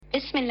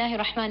بسم الله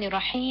الرحمن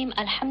الرحيم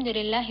الحمد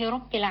لله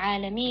رب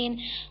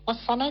العالمين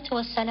والصلاة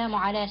والسلام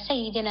على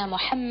سيدنا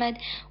محمد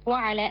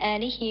وعلى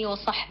آله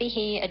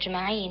وصحبه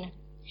أجمعين.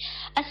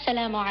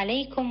 Assalamu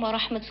alaikum wa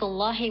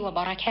rahmatullahi wa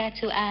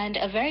barakatuh, and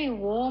a very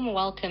warm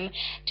welcome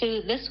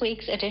to this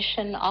week's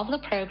edition of the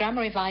program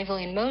Revival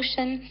in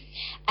Motion.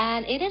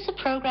 And it is a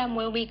program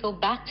where we go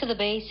back to the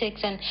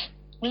basics and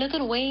look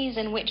at ways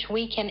in which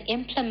we can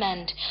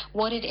implement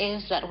what it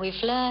is that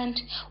we've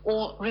learned,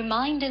 or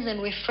reminders and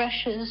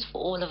refreshers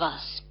for all of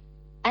us.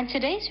 And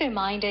today's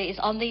reminder is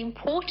on the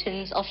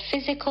importance of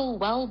physical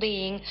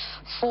well-being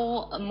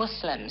for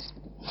Muslims.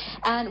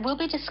 And we'll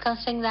be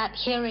discussing that,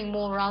 hearing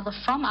more rather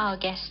from our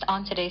guest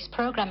on today's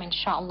program,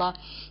 inshallah,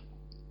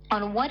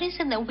 on what is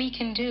it that we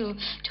can do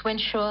to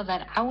ensure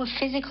that our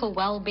physical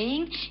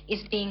well-being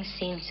is being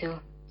seen to.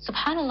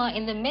 SubhanAllah,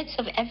 in the midst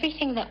of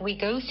everything that we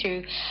go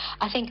through,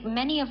 I think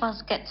many of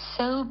us get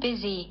so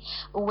busy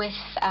with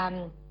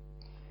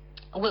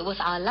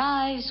our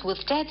lives, with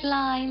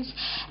deadlines,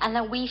 and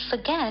that we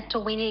forget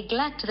or we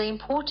neglect the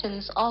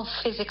importance of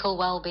physical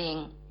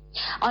well-being.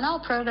 On our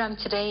program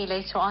today,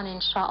 later on,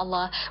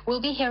 inshallah,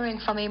 we'll be hearing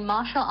from a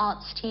martial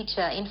arts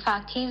teacher. In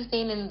fact, he's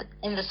been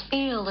in this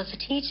field as a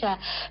teacher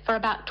for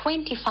about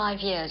 25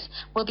 years.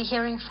 We'll be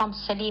hearing from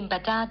Salim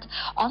Badat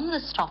on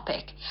this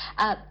topic.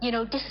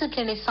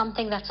 Discipline is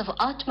something that's of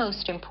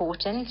utmost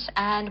importance,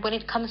 and when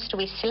it comes to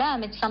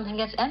Islam, it's something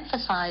that's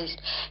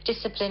emphasized.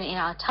 Discipline in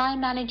our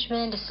time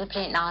management,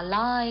 discipline in our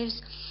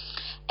lives.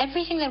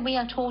 Everything that we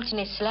are taught in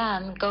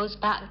Islam goes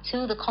back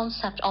to the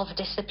concept of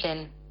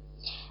discipline.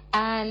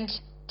 And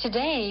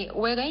today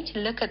we're going to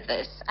look at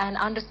this and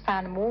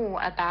understand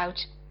more about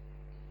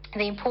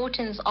the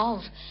importance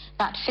of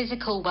that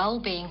physical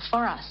well-being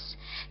for us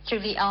through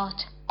the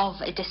art of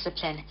a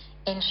discipline,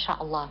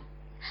 inshallah.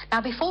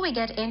 Now, before we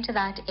get into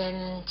that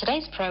in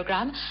today's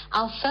program,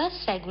 our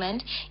first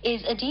segment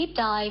is a deep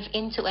dive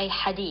into a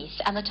hadith,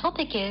 and the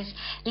topic is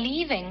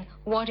leaving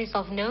what is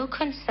of no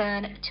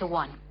concern to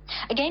one.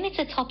 Again, it's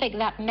a topic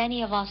that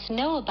many of us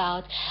know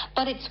about,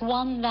 but it's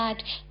one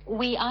that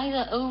we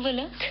either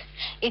overlook,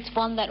 it's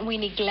one that we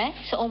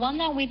neglect, or one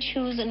that we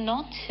choose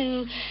not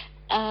to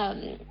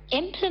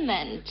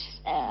implement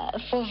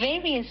for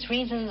various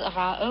reasons of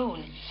our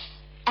own.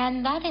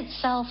 And that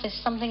itself is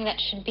something that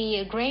should be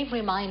a grave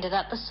reminder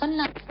that the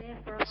Sunnah is there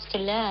for us to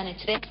learn.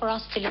 It's there for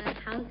us to learn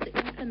how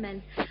to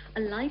implement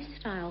a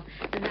lifestyle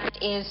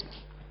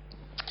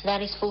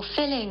that is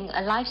fulfilling,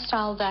 a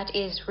lifestyle that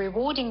is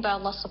rewarding by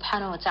Allah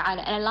subhanahu wa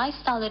ta'ala, and a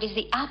lifestyle that is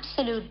the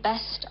absolute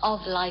best of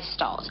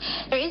lifestyles.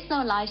 There is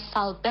no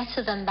lifestyle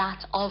better than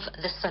that of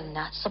the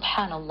Sunnah,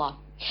 subhanallah.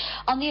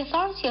 On the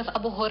authority of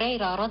Abu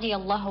Hurairah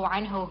radiallahu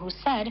anhu, who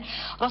said,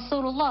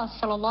 Rasulullah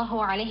sallallahu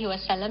alayhi wa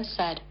sallam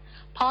said,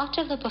 part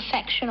of the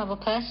perfection of a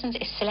person's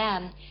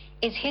Islam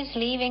is his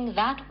leaving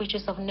that which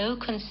is of no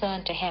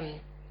concern to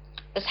him.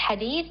 This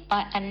hadith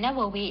by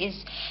An-Nawawi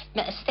is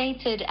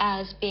stated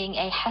as being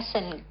a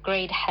Hasan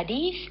grade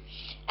hadith,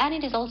 and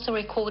it is also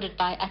recorded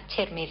by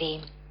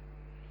At-Tirmidhi.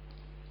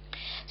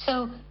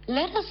 So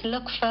let us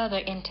look further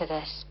into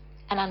this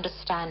and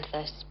understand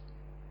this.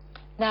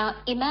 Now,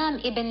 Imam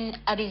Ibn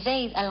Abi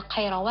Zayd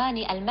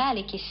al-Qayrawani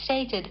al-Maliki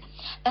stated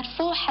that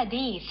 4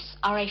 hadiths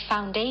are a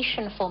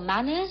foundation for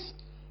manners,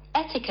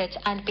 etiquette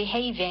and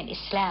behavior in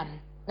Islam.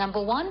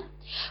 Number 1,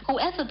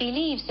 whoever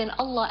believes in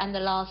Allah and the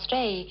last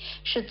day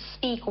should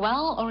speak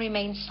well or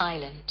remain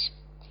silent.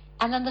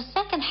 And then the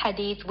second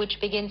hadith, which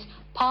begins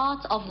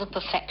part of the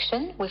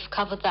perfection, we've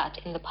covered that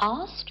in the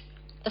past.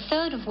 The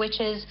third of which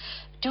is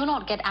do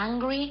not get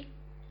angry.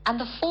 And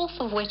the fourth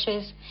of which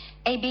is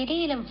a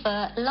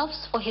believer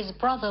loves for his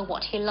brother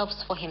what he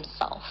loves for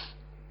himself.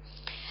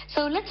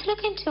 So let's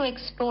look into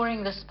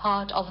exploring this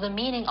part of the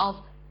meaning of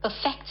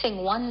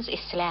perfecting one's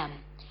Islam.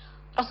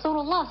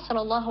 Rasulullah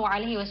sallallahu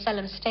alayhi wa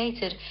sallam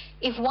stated,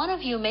 if one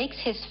of you makes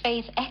his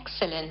faith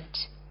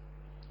excellent,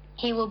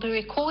 he will be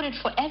recorded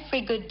for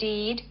every good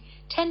deed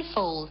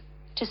 10-fold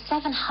to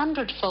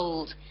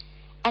 700-fold,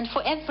 and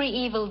for every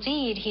evil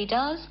deed he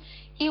does,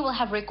 he will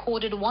have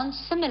recorded one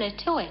similar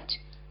to it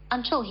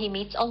until he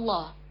meets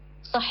Allah.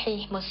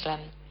 Sahih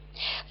Muslim.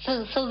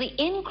 So the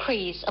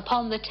increase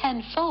upon the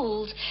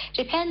 10-fold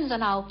depends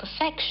on our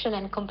perfection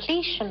and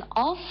completion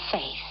of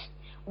faith,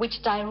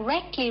 which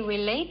directly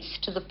relates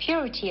to the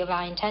purity of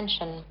our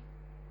intention.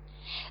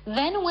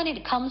 Then when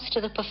it comes to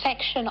the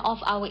perfection of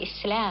our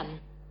Islam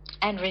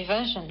and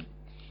reversion,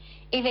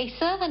 if a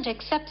servant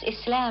accepts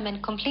Islam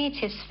and completes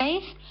his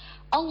faith,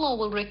 Allah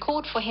will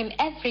record for him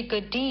every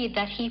good deed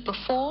that he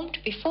performed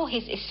before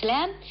his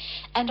Islam,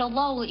 and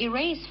Allah will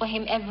erase for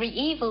him every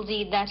evil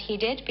deed that he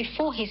did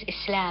before his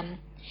Islam.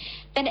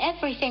 Then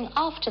everything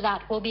after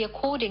that will be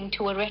according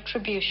to a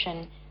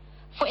retribution.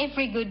 For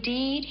every good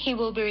deed, he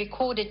will be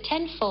recorded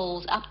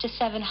 10-fold up to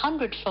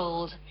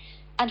 700-fold.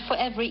 And for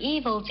every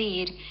evil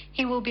deed,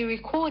 he will be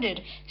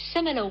recorded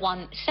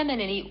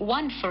similarly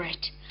one for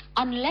it,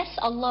 unless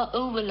Allah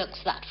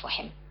overlooks that for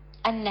him.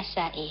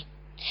 An-Nasa'i.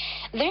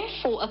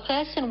 Therefore, a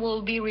person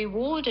will be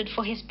rewarded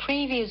for his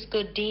previous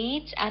good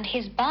deeds, and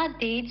his bad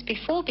deeds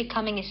before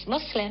becoming a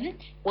Muslim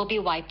will be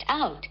wiped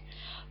out,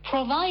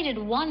 provided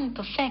one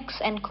perfects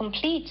and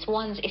completes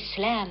one's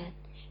Islam,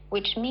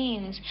 which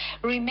means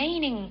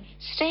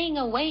staying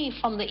away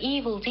from the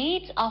evil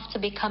deeds after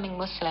becoming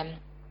Muslim.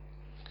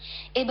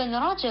 Ibn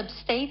Rajab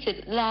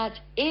stated that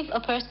if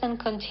a person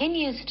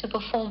continues to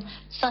perform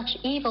such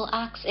evil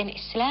acts in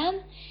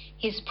Islam,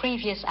 his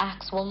previous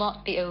acts will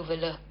not be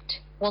overlooked.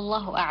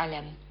 Wallahu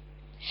a'lam.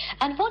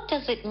 And what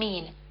does it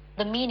mean?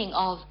 The meaning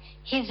of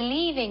he's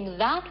leaving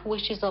that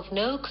which is of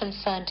no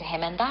concern to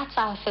him, and that's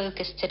our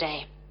focus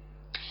today.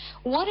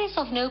 What is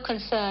of no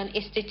concern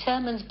is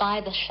determined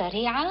by the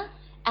Sharia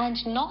and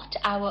not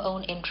our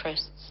own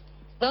interests.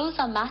 Those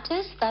are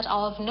matters that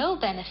are of no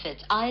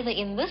benefit either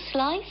in this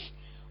life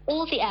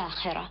or the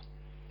akhirah.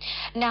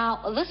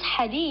 Now, this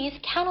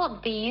hadith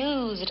cannot be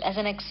used as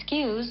an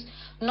excuse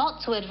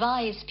not to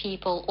advise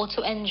people or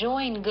to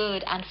enjoin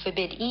good and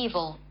forbid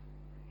evil.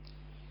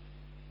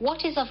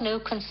 What is of no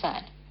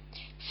concern?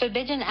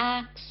 Forbidden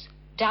acts,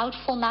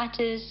 doubtful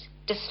matters,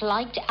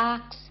 disliked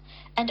acts,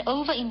 and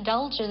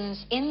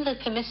overindulgence in the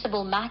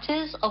permissible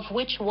matters of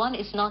which one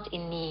is not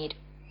in need.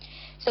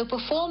 So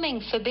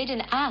performing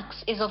forbidden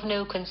acts is of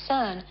no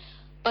concern,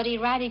 but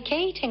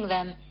eradicating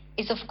them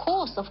is of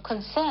course of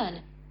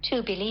concern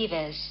to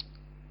believers.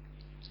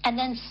 And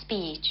then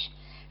speech.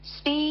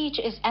 Speech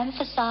is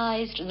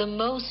emphasized the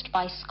most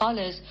by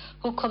scholars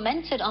who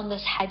commented on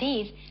this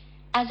hadith,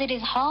 as it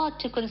is hard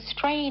to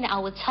constrain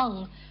our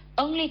tongue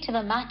only to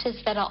the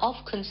matters that are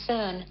of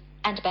concern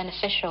and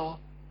beneficial.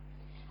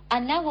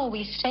 And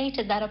Nawawi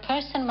stated that a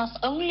person must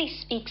only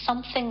speak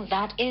something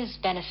that is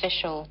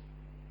beneficial.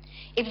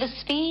 If the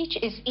speech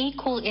is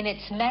equal in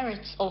its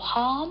merits or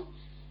harm,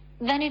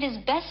 then it is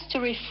best to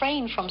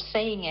refrain from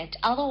saying it.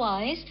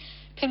 Otherwise,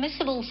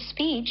 permissible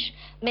speech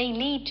may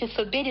lead to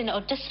forbidden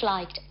or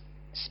disliked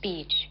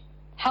speech.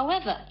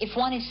 However, if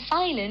one is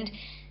silent,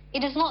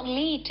 it does not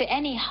lead to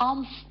any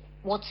harm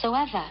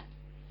whatsoever.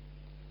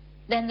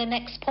 Then the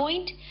next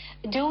point,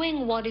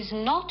 doing what is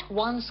not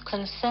one's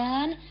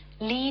concern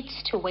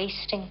leads to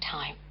wasting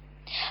time.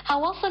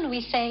 How often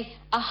we say,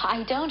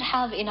 I don't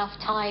have enough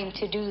time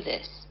to do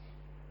this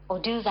or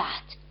do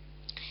that.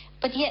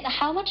 But yet,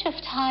 how much of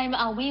time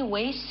are we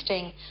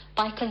wasting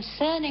by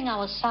concerning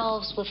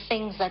ourselves with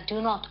things that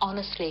do not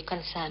honestly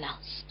concern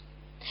us?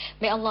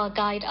 May Allah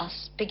guide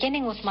us,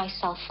 beginning with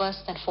myself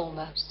first and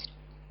foremost.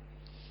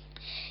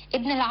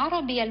 Ibn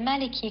al-Arabi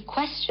al-Maliki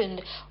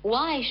questioned,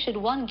 why should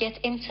one get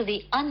into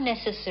the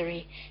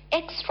unnecessary,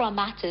 extra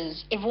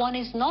matters if one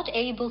is not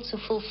able to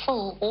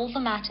fulfill all the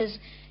matters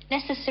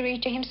necessary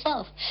to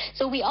himself?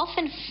 So we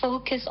often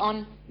focus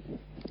on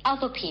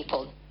other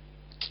people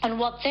and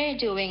what they're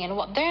doing and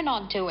what they're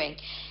not doing,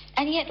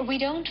 and yet we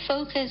don't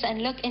focus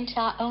and look into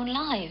our own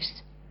lives.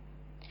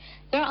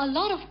 There are a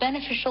lot of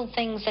beneficial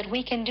things that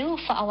we can do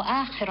for our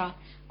akhirah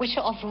which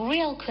are of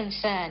real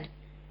concern,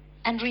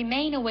 and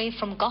remain away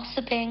from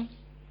gossiping,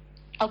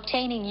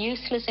 obtaining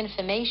useless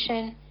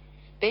information,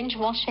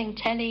 binge-watching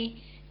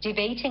telly,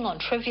 debating on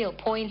trivial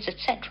points,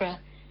 etc.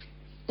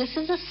 This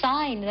is a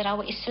sign that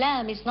our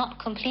Islam is not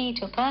complete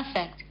or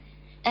perfect,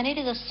 and it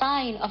is a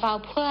sign of our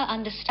poor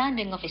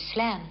understanding of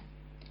Islam.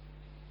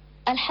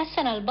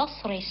 Al-Hasan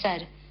al-Basri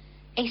said,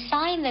 a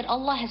sign that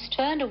Allah has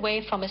turned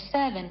away from a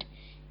servant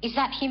is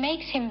that he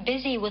makes him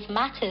busy with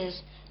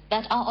matters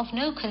that are of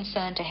no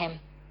concern to him.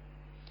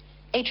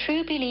 A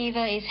true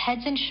believer is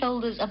heads and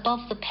shoulders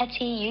above the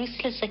petty,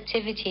 useless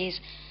activities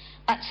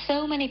that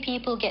so many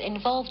people get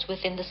involved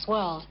with in this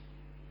world.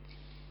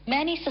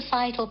 Many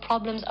societal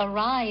problems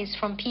arise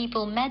from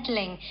people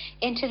meddling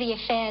into the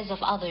affairs of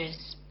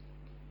others.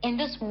 In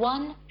this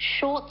one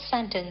short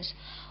sentence,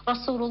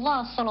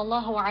 Rasulullah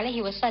sallallahu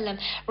alaihi wasallam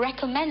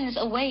recommends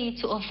a way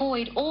to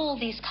avoid all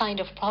these kind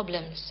of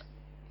problems.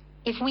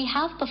 If we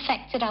have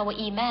perfected our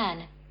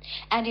iman,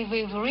 and if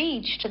we've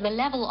reached the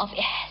level of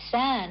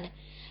ihsan,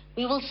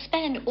 we will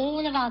spend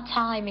all of our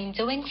time in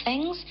doing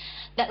things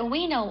that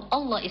we know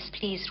Allah is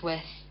pleased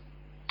with.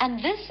 And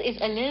this is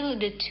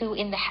alluded to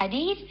in the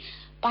hadith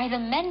by the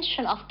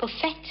mention of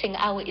perfecting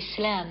our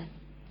Islam.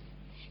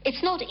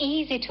 It's not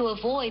easy to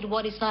avoid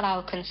what is not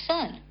our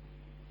concern.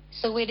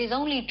 So it is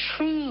only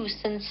true,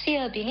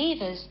 sincere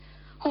believers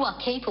who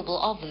are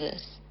capable of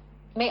this.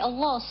 May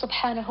Allah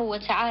subhanahu wa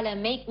ta'ala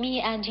make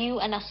me and you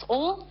and us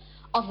all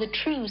of the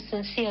true,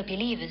 sincere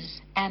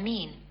believers.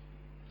 Ameen.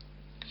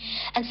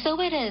 And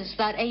so it is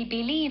that a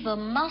believer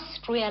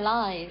must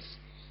realize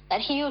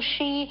that he or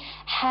she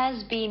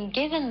has been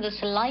given this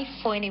life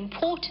for an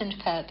important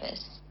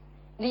purpose,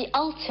 the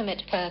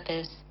ultimate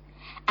purpose,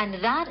 and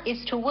that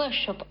is to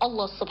worship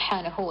Allah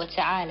subhanahu wa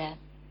ta'ala.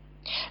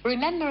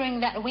 Remembering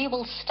that we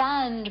will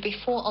stand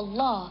before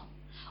Allah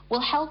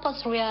will help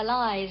us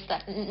realize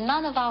that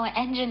none of our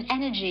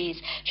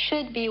energies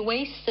should be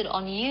wasted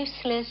on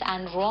useless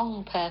and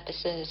wrong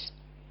purposes.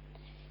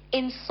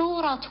 In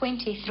Surah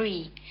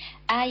 23,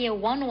 Ayah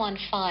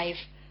 115,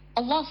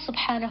 Allah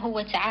subhanahu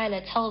wa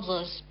ta'ala tells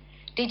us,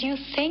 did you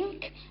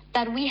think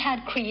that we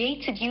had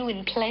created you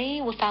in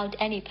play without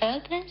any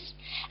purpose,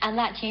 and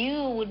that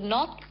you would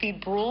not be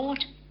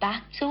brought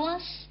back to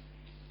us?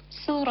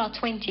 Surah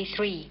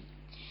 23,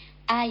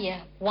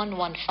 Ayah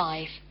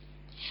 115.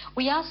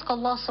 We ask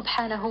Allah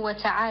subhanahu wa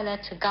ta'ala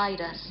to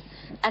guide us,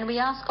 and we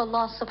ask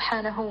Allah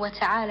subhanahu wa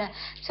ta'ala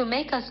to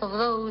make us of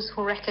those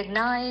who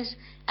recognize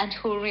and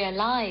who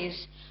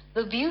realize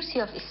the beauty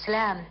of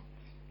Islam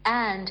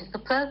and the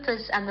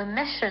purpose and the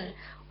mission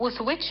with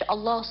which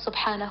Allah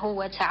subhanahu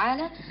wa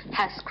ta'ala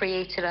has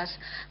created us.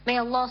 May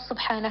Allah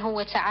subhanahu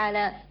wa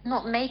ta'ala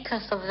not make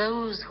us of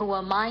those who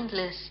are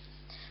mindless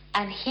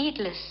and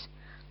heedless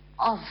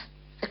of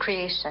the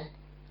creation.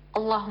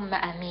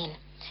 Allahumma ameen.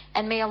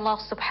 And may Allah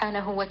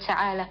subhanahu wa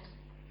ta'ala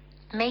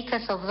make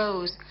us of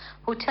those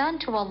who turn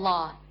to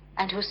Allah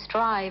and who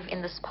strive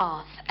in this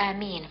path.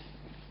 Ameen.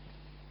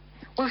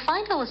 We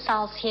find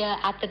ourselves here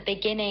at the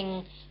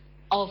beginning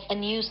of a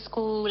new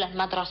school and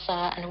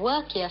madrasa and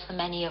work year for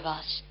many of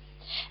us.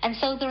 And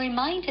so the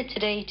reminder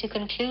today to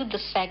conclude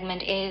this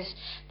segment is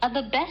that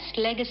the best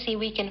legacy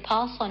we can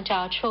pass on to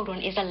our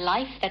children is a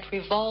life that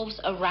revolves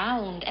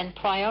around and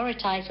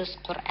prioritizes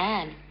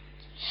Quran.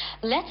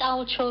 Let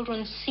our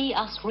children see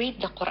us read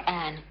the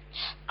Quran,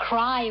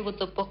 cry with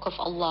the book of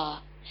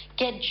Allah,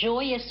 get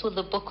joyous with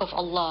the book of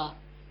Allah.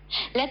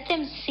 Let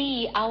them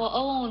see our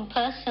own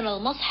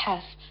personal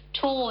mushaf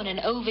torn and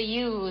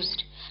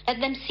overused. Let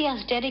them see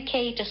us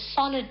dedicate a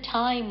solid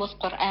time with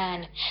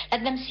Quran.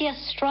 Let them see us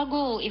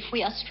struggle if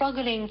we are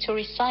struggling to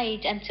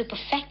recite and to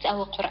perfect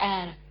our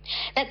Quran.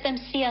 Let them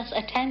see us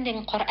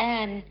attending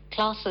Quran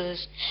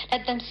classes.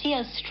 Let them see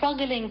us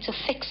struggling to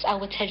fix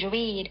our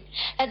tajweed.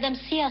 Let them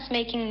see us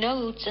making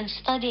notes and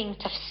studying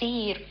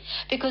tafsir,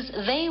 because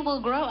they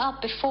will grow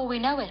up before we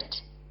know it.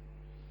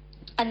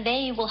 And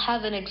they will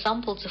have an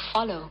example to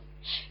follow.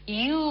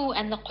 You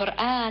and the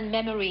Quran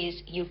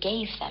memories you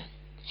gave them.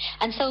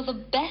 And so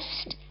the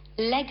best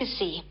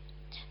legacy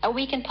that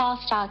we can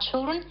pass to our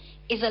children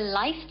is a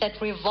life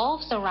that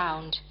revolves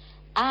around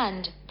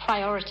and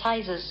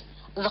prioritizes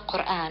the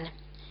Quran.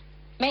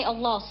 May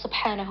Allah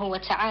subhanahu wa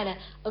ta'ala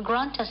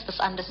grant us this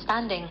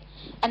understanding,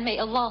 and may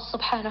Allah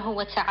subhanahu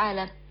wa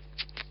ta'ala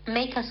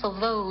make us of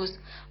those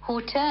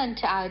who turn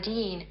to our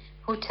deen,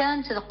 who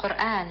turn to the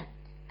Quran,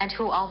 and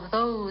who are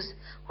those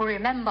who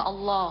remember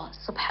Allah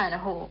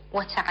subhanahu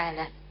wa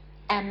ta'ala.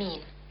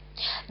 Ameen.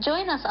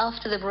 Join us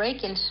after the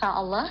break,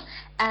 inshallah,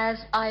 as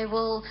I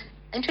will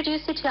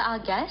introduce you to our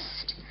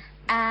guest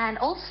and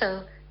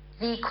also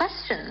the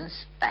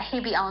questions that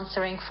he'll be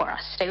answering for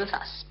us. Stay with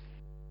us.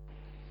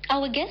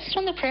 Our guest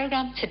on the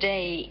program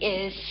today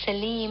is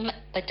Salim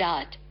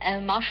Badat, a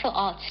martial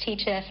arts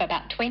teacher for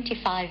about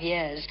 25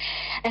 years.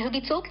 And he'll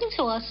be talking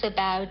to us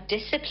about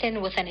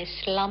discipline with an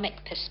Islamic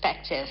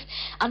perspective,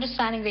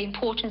 understanding the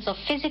importance of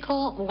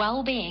physical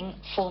well-being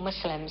for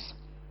Muslims.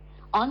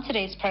 On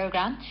today's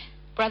program,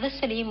 Brother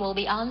Salim will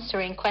be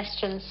answering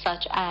questions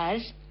such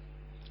as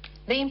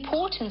the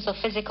importance of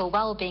physical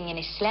well-being in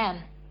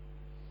Islam,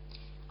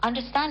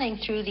 understanding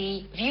through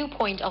the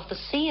viewpoint of the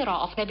seerah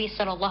of Nabi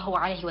sallallahu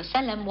alaihi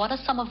wasallam, what are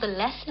some of the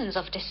lessons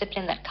of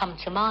discipline that come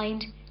to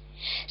mind,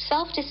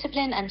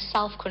 self-discipline and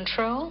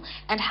self-control,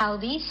 and how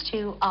these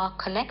two are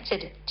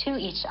connected to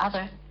each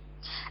other.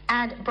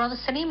 And Brother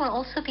Salim will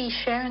also be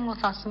sharing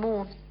with us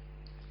more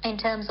in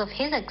terms of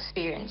his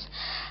experience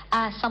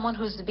as someone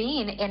who's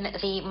been in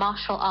the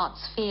martial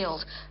arts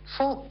field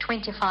for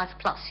 25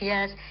 plus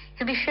years.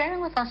 He'll be sharing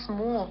with us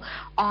more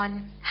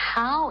on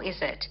how is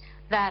it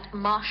that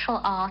martial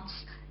arts,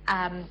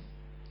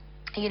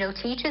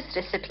 teaches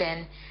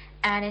discipline,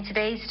 and in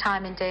today's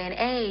time and day and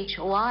age,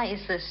 why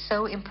is this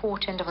so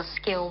important of a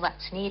skill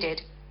that's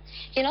needed?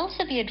 He'll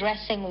also be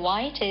addressing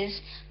why it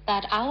is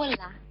that our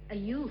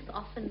youth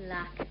often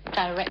lack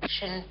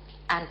direction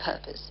and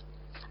purpose.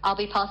 I'll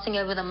be passing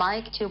over the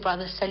mic to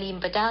Brother Salim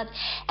Badat,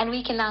 and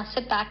we can now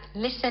sit back,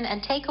 listen,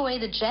 and take away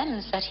the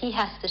gems that he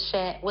has to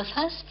share with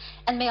us,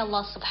 and may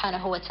Allah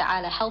subhanahu wa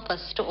ta'ala help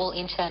us to all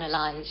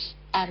internalize.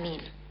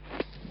 Ameen.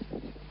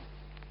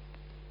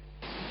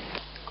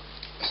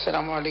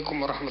 Assalamu alaikum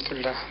wa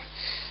rahmatullah.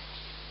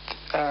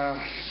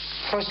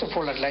 First of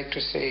all, I'd like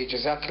to say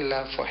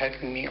Jazakallah for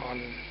having me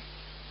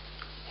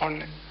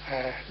on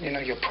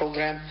your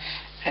program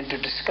and to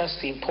discuss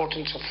the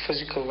importance of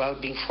physical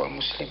well-being for a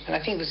Muslim. And I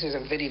think this is a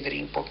very,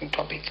 very important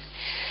topic.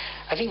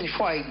 I think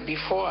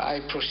before I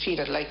proceed,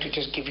 I'd like to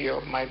just give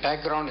you my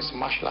background as a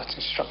martial arts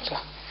instructor.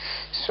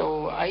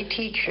 So I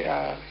teach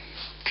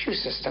few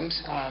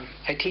systems.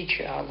 I teach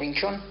Wing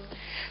Chun,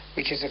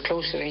 which is a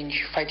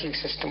close-range fighting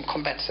system,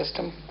 combat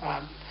system,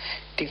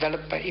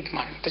 developed by Ip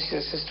Man. This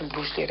is a system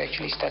Bruce Lee had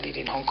actually studied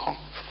in Hong Kong,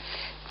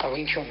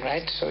 Wing Chun,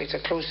 right? So it's a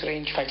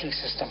close-range fighting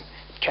system,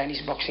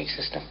 Chinese boxing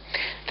system.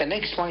 The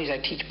next one is I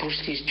teach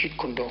Bruce Lee's Jeet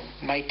Kune Do.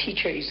 My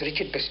teacher is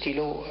Richard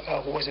Bastillo,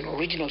 who was an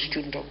original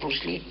student of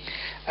Bruce Lee.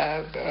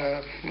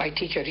 My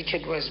teacher,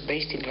 Richard, was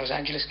based in Los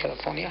Angeles,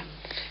 California,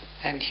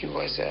 and he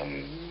was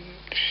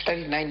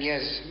studied 9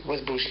 years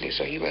with Bruce Lee.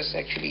 So he was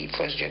actually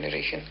first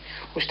generation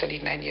who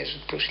studied 9 years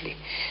with Bruce Lee.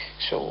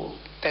 So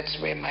that's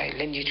where my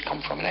lineage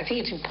come from. And I think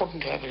it's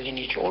important to have a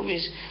lineage.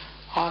 Always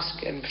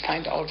ask and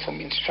find out from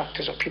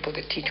instructors or people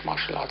that teach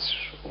martial arts,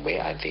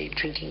 where are they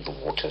drinking the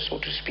water, so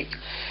to speak.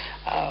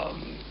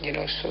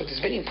 So it's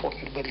very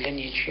important with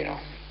lineage,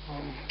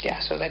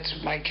 so that's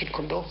my Jeet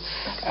Kune Do.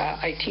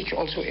 I teach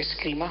also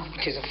Eskrima,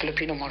 which is a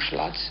Filipino martial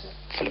arts,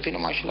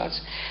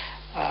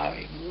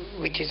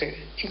 which is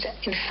it's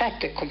in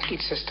fact a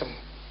complete system,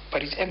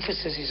 but its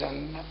emphasis is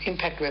on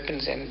impact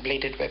weapons and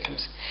bladed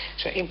weapons.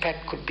 So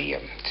impact could be a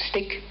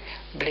stick,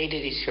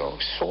 bladed is your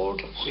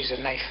sword or is a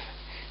knife.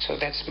 So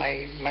that's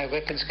my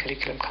weapons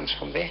curriculum comes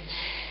from there.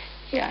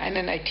 Yeah, and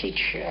then I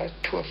teach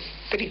to a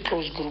very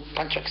close group,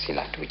 Pancak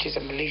Silat, which is a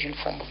Malaysian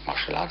form of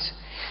martial arts.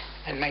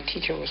 And my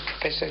teacher was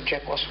Professor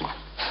Jack Osma.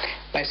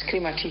 My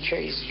Eskrima teacher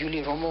is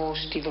Yuli Romo,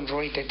 Stephen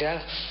Roy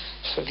Dedel.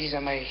 So these are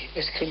my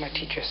Eskrima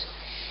teachers.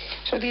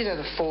 So these are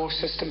the 4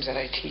 systems that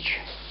I teach.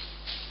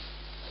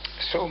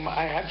 So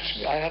I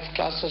have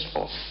classes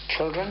for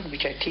children,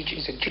 which I teach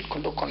is a Jeet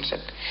Kune Do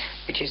concept,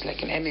 which is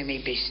like an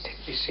MMA based.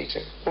 It's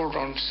an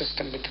all-round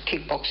system with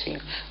kickboxing,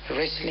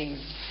 wrestling,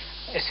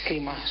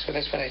 Eskrima. So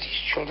that's what I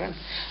teach children.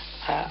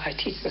 I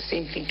teach the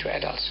same thing to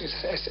adults.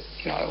 It's,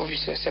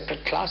 obviously a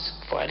separate class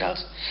for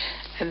adults.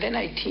 And then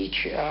I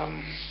teach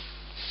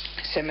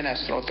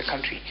seminars throughout the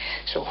country.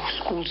 So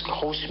schools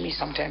host me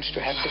sometimes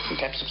to have different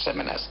types of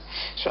seminars.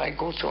 So I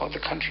go throughout the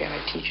country and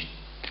I teach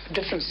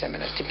different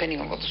seminars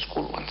depending on what the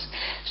school wants.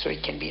 So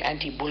it can be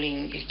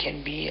anti-bullying, it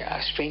can be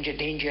stranger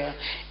danger,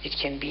 it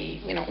can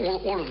be,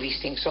 all of these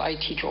things. So I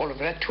teach all of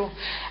that too.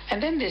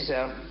 And then there's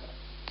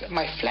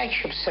my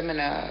flagship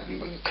seminar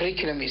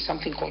curriculum is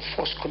something called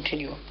Force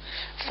Continuum.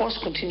 Force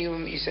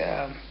Continuum is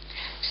a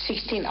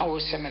 16-hour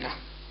seminar.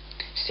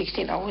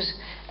 16 hours,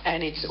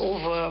 and it's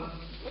over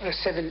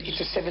it's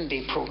a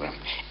 7-day program.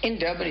 In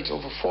Durban, it's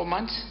over 4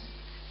 months,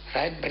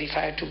 right? But if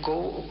I had to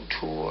go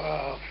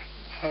to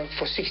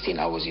for 16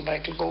 hours, if I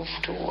had to go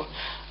to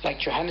like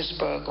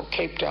Johannesburg or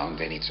Cape Town,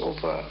 then it's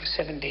over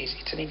 7 days.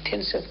 It's an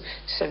intensive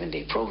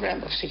 7-day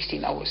program of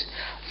 16 hours.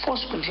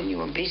 Force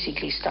Continuum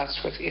basically starts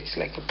with, it's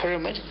like a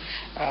pyramid,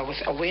 with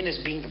awareness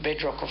being the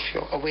bedrock of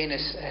your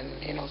awareness, and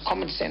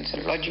common sense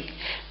and logic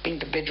being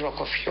the bedrock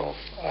of your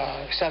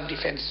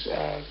self-defense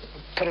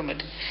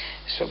pyramid.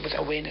 So with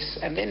awareness,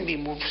 and then we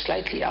move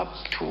slightly up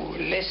to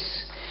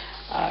less.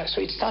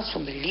 So it starts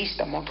from the least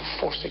amount of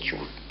force that you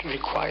would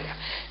require.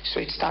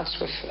 So it starts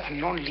with a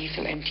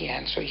non-lethal empty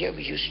hand. So here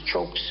we use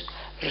chokes,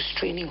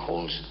 restraining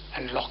holds,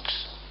 and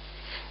locks.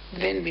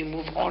 Then we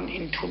move on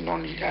into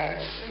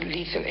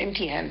non-lethal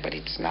empty hand, but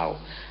it's now,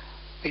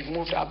 we've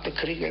moved up the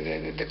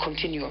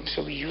continuum.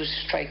 So we use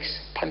strikes,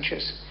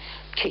 punches,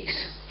 kicks.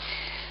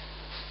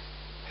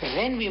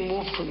 Then we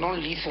move to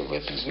non-lethal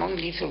weapons.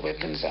 Non-lethal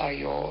weapons are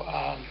your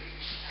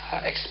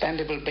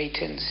expandable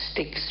batons,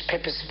 sticks,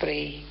 pepper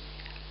spray,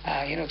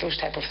 those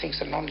type of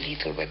things are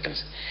non-lethal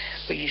weapons,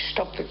 where you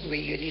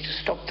need to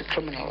stop the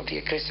criminal or the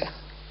aggressor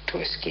to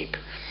escape.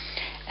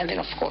 And then,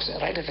 of course,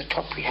 right at the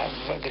top we have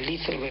the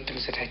lethal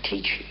weapons that I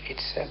teach.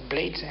 It's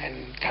blades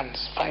and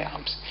guns,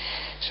 firearms.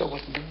 So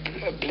with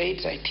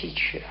blades, I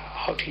teach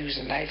how to use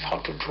a knife, how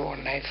to draw a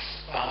knife,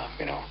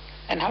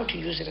 and how to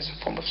use it as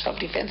a form of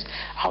self-defense.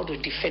 How to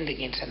defend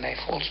against a knife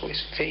also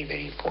is very,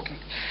 very important.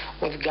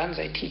 With guns,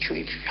 I teach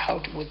you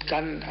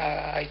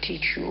I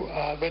teach you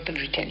weapon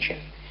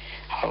retention.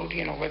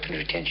 Weapon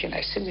retention,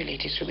 I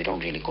simulate it, so we don't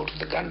really go to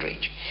the gun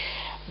range.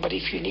 But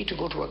if you need to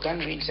go to a gun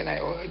range, then I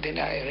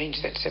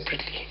arrange that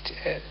separately,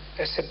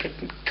 a separate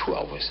 2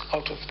 hours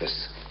out of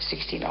this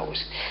 16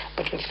 hours.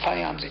 But with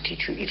firearms, I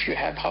teach you if you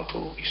have how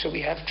to. So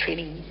we have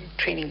training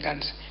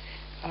guns,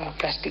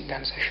 plastic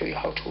guns. I show you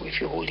how to,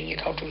 if you're holding it,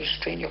 how to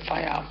restrain your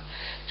firearm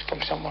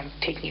from someone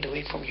taking it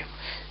away from you.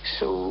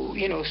 So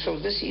so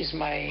this is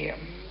my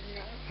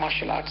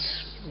martial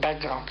arts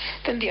background.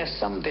 Then there are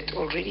some that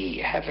already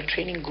have a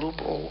training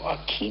group or are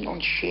keen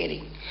on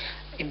sharing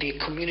in their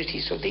community,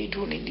 so they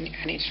do an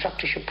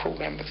instructorship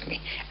program with me,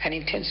 an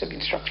intensive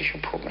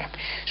instructorship program.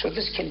 So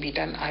this can be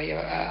done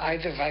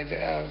either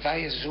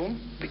via Zoom,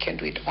 we can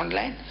do it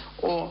online,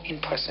 or in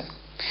person.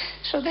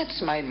 So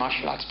that's my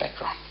martial arts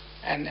background,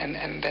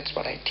 and that's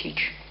what I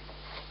teach.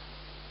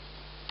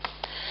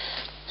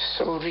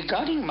 So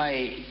regarding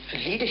my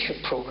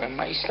leadership program,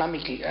 my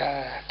Islamic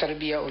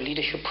Tarbiyah or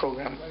leadership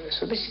program,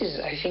 so this is,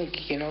 I think,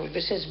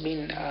 this has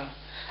been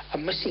a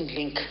missing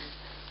link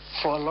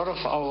for a lot of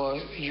our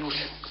youth.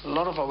 A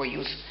lot of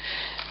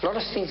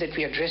things that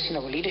we address in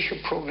our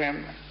leadership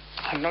program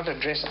are not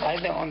addressed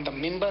either on the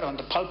mimbar, on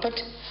the pulpit,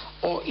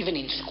 or even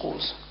in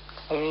schools.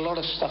 A lot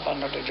of stuff are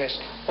not addressed,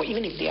 or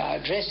even if they are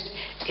addressed,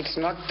 it's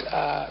not.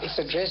 It's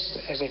addressed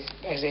as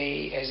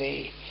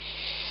a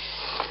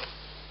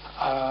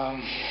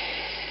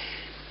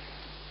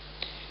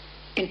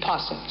in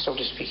passing, so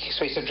to speak.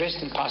 So it's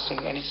addressed in passing,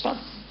 and it's not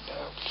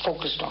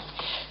focused on.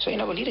 So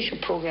in our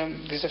leadership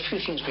program, there's a few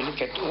things we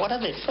look at.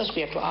 First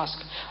we have to ask,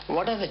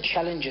 what are the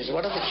challenges?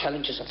 What are the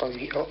challenges of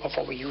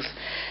our youth?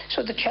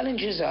 So the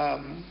challenges are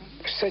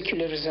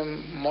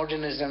secularism,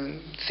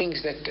 modernism,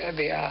 things that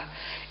there are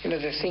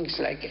things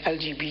like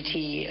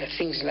LGBT,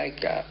 things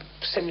like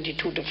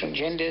 72 different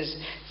genders,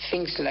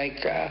 things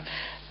like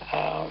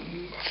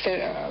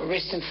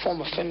Western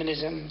form of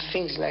feminism,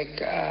 things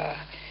like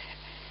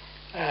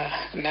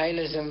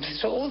nihilism.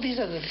 So all these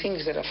are the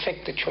things that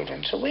affect the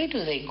children. So where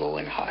do they go,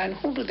 and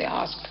who do they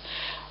ask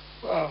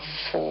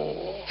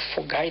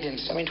for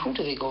guidance? I mean, who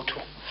do they go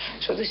to?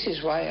 So this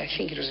is why I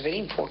think it was very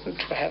important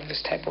to have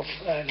this type of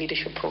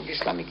leadership program,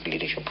 Islamic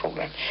leadership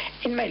program.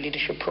 In my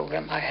leadership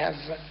program, I have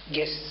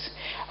guests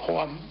who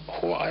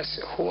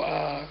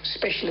are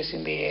specialists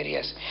in their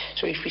areas.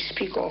 So if we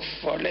speak of,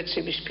 let's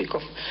say we speak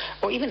of,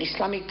 or even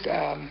Islamic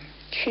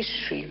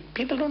history.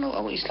 People don't know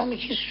our Islamic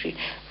history.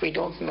 We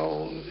don't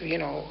know,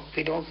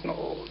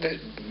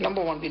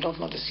 number one, we don't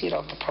know the seerah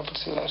of the Prophet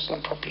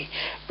ﷺ properly.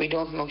 We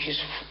don't know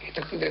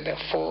the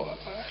four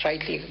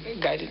rightly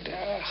guided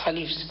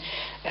caliphs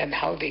and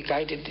how they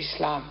guided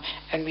Islam.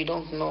 And we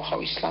don't know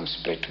how Islam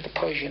spread to the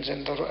Persians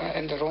and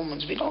the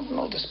Romans. We don't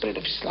know the spread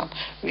of Islam.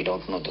 We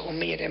don't know the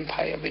Umayyad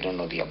Empire. We don't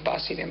know the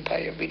Abbasid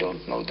Empire. We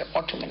don't know the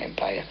Ottoman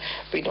Empire.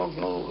 We don't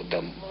know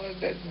the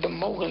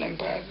Mughal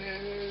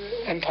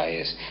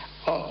empires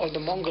or the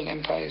Mongol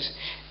empires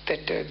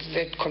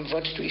that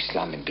converted to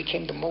Islam and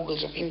became the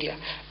Mughals of India.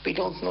 We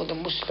don't know the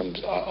Muslim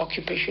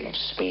occupation of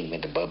Spain,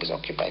 when the Berbers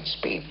occupied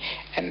Spain,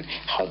 and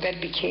how that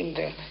became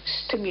the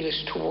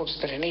stimulus towards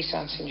the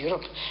Renaissance in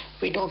Europe.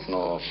 We don't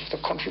know of the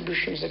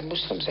contributions that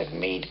Muslims have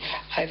made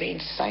either in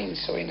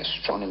science or in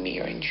astronomy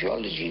or in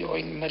geology or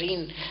in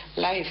marine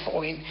life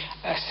or in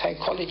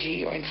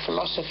psychology or in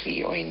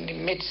philosophy or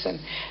in medicine.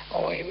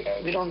 Or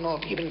we don't know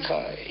of Ibn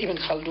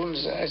Khaldun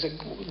as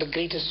the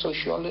greatest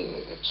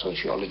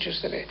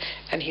sociologist,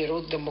 and he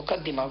wrote the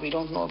Muqaddimah. We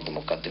don't know of the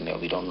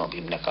Muqaddimah. We don't know of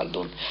Ibn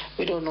Khaldun.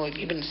 We don't know of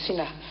Ibn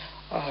Sina,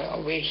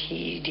 where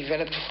he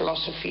developed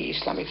philosophy,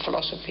 Islamic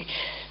philosophy.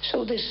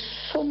 So there's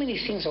so many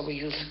things our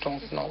youth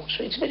don't know.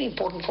 So it's very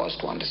important for us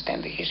to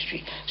understand the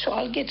history. So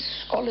I'll get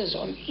scholars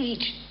on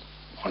each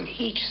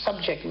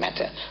subject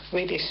matter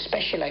where they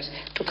specialize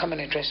to come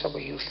and address our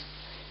youth.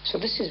 So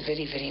this is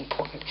very, very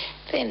important.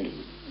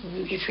 Then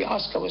if we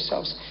ask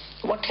ourselves,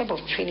 what type of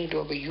training do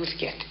our youth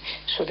get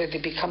so that they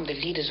become the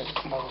leaders of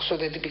tomorrow, so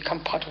that they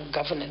become part of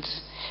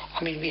governance?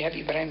 I mean, we have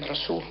Ibrahim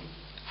Rasool.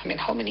 I mean,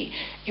 how many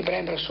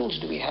Ibrahim Rasools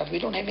do we have? We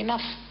don't have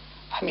enough.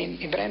 I mean,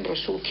 Ibrahim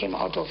Rasool came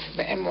out of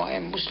the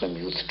MYM, Muslim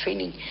Youth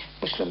Training,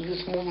 Muslim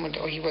Youth Movement,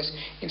 or he was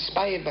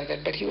inspired by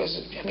that. But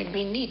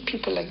we need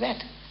people like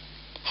that.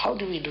 How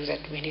do we do that?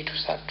 We need to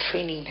start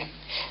training them.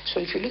 So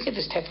if you look at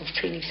this type of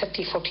training,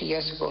 30, 40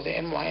 years ago, the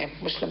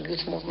MYM, Muslim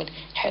Youth Movement,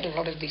 had a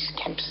lot of these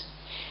camps.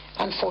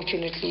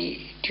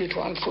 Unfortunately, due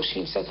to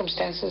unforeseen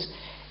circumstances,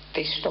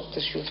 they stopped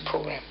this youth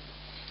program.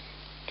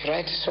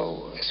 Right?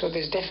 So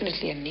there's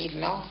definitely a need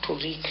now to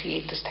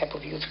recreate this type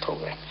of youth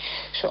program.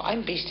 So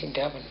I'm based in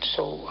Durban.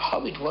 So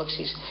how it works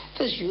is,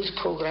 this youth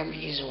program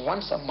is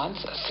once a month,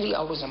 3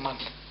 hours a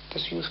month,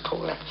 this youth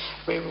program,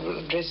 where we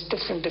will address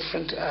different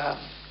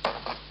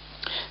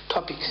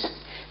topics,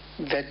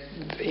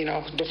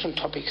 different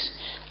topics.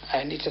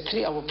 And it's a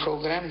 3-hour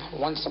program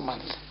once a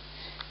month.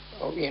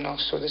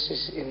 So this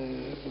is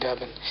in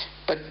Durban.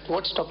 But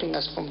what's stopping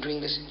us from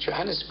doing this in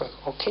Johannesburg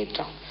or Cape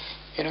Town?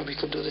 We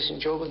could do this in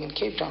Joburg and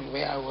Cape Town,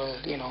 where I will,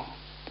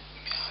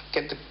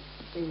 get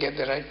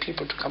the right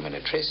people to come and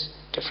address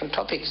different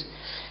topics.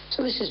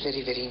 So this is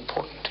very, very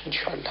important,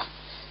 inshallah.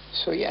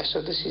 So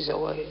this is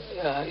our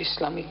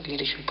Islamic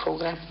leadership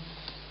program.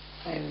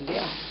 And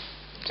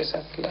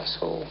Jazakallah.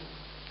 So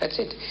that's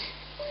it.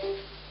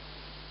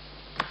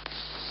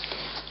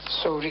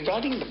 So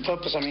regarding the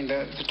purpose,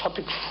 the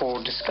topic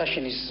for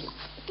discussion is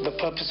the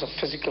purpose of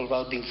physical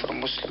well-being for a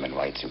Muslim and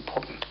why it's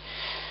important.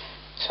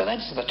 So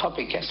that's the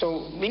topic.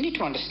 So we need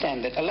to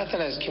understand that Allah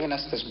Ta'ala has given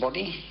us this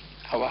body,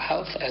 our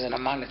health, as an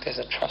amanat, as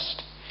a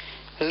trust.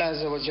 Allah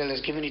Azza wa Jalla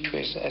has given it to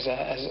us as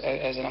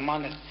an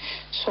amanat.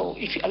 So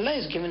if Allah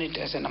has given it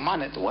as an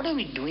amanat, what are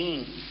we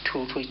doing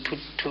to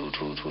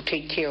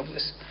take care of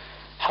this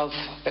health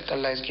that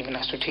Allah has given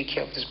us, to take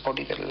care of this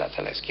body that Allah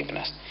Ta'ala has given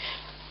us?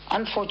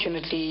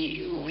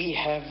 Unfortunately, we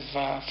have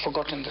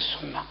forgotten the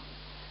Sunnah.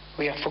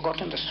 We have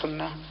forgotten the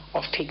Sunnah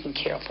of taking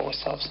care of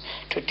ourselves,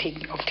 of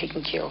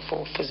taking care of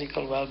our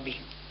physical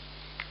well-being.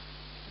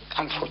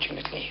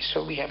 Unfortunately.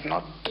 So we have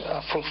not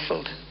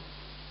fulfilled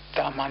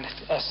the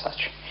amanat as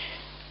such.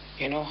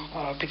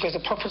 Because the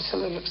Prophet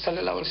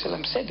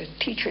ﷺ said that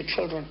teach your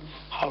children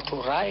how to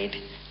ride,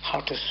 how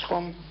to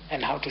swim,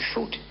 and how to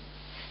shoot,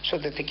 so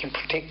that they can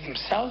protect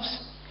themselves,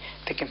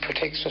 they can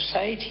protect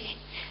society,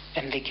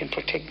 and they can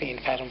protect the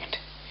environment.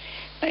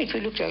 Now if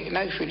we look at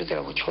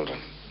our children,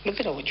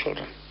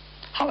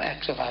 how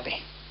active are they?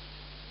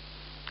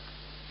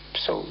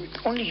 So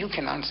only you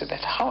can answer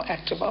that. How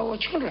active are our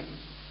children?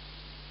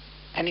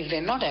 And if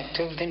they're not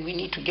active, then we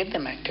need to get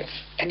them active.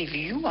 And if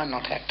you are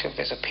not active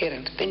as a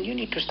parent, then you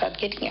need to start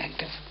getting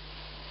active.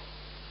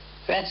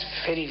 That's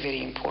very,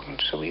 very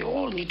important. So we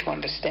all need to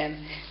understand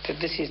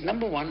that this is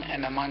number one,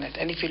 an amanat.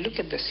 And if you look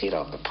at the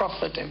seerah of the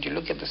Prophet and you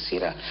look at the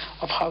seerah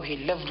of how he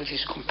lived with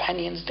his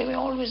companions, they were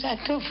always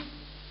active.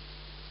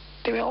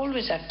 They were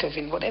always active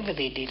in whatever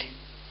they did.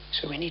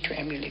 So we need to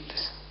emulate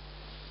this.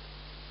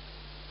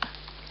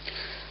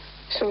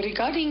 So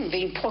regarding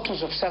the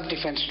importance of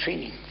self-defense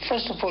training,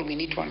 first of all, we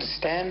need to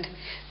understand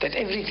that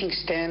everything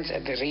stands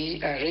at the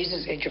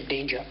razor's edge of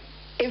danger.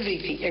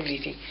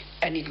 Everything.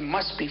 And it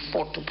must be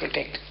fought to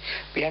protect.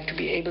 We have to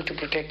be able to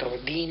protect our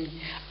deen,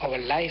 our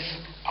life,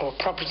 our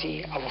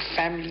property, our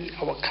family,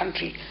 our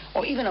country,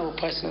 or even our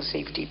personal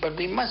safety. But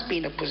we must be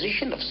in a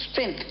position of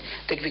strength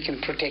that we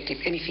can protect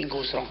if anything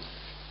goes wrong.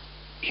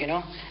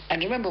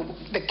 And remember,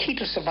 the key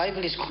to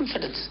survival is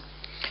confidence.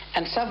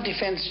 And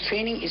self-defense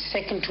training is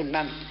second to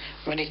none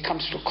when it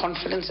comes to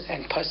confidence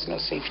and personal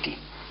safety.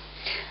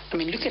 I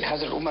mean, look at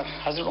Hazrat Umar.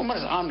 Hazrat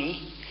Umar's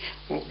army,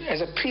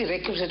 as a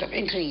prerequisite of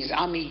entering his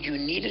army, you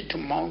needed to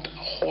mount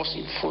a horse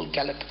in full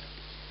gallop.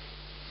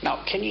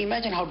 Now, can you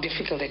imagine how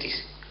difficult that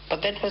is?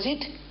 But that was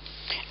it.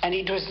 And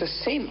it was the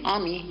same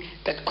army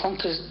that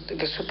conquers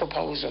the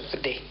superpowers of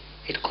the day.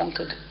 It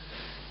conquered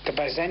the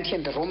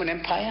Byzantine, the Roman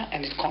Empire,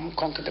 and it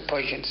conquered the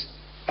Persians,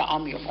 the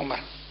army of Umar.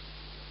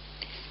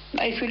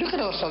 Now, if we look at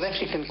our South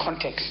African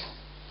context,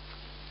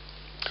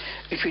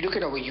 if we look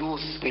at our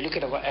youth, we look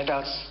at our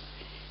adults,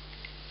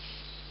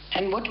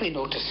 and what we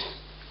notice?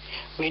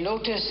 We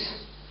notice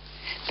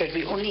that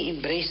we only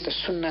embrace the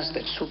sunnahs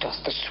that suit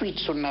us, the sweet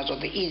sunnahs or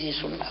the easy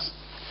sunnahs.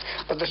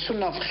 But the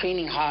sunnah of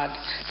training hard,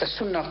 the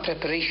sunnah of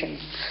preparation,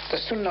 the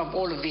sunnah of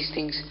all of these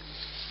things,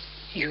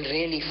 you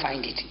rarely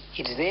find it.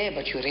 It's there,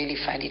 but you rarely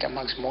find it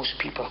amongst most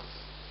people.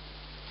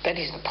 That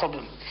is the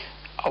problem.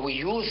 Our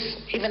youth,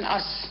 even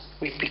us,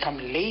 we've become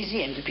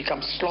lazy and we've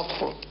become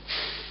slothful.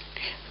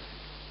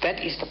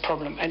 That is the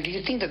problem. And do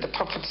you think that the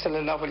Prophet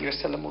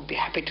ﷺ would be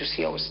happy to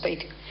see our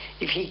state?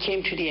 If he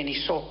came today and he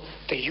saw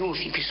the youth,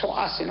 if he saw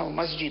us in our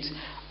masjids,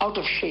 out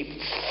of shape,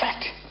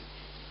 fat,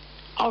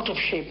 out of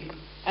shape,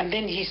 and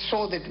then he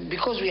saw that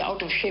because we are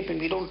out of shape and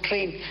we don't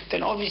train,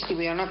 then obviously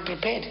we are not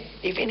prepared.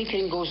 If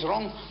anything goes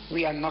wrong,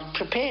 we are not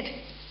prepared.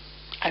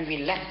 And we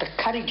lack the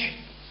courage.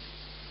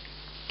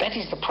 That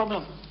is the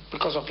problem,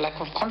 because of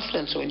lack of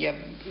confidence. So when you have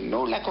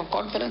no lack of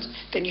confidence,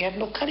 then you have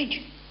no courage.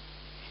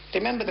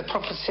 Remember, the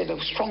Prophet said a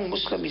strong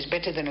Muslim is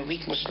better than a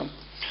weak Muslim.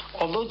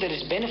 Although there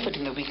is benefit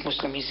in the weak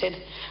Muslim, he said,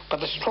 but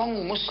the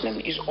strong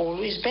Muslim is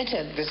always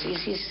better. This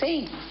is his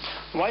saying.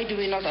 Why do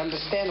we not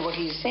understand what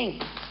he is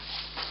saying?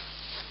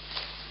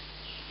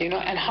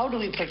 And how do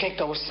we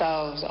protect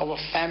ourselves, our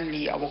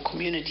family, our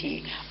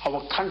community,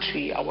 our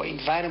country, our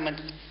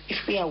environment?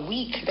 If we are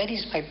weak, that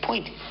is my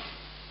point.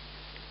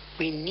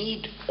 We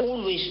need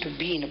always to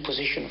be in a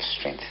position of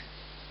strength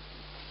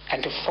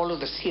and to follow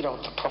the seerah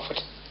of the Prophet.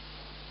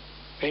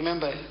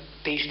 Remember,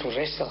 they used to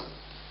wrestle.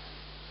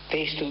 They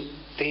used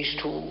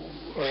to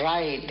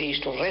ride. They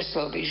used to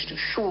wrestle. They used to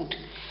shoot.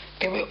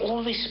 They were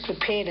always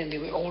prepared and they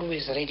were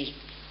always ready.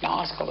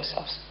 Now ask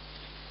ourselves,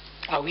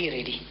 are we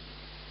ready?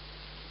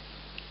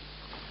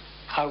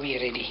 Are we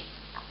ready?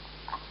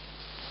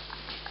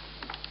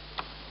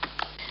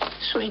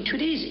 So in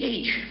today's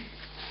age,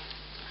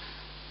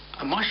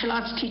 martial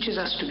arts teaches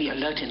us to be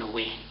alert in a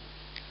way.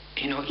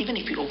 Even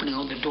if we're opening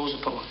all the doors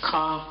of our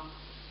car,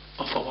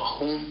 of our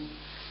home,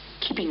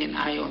 keeping an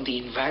eye on the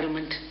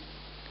environment.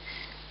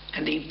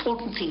 And the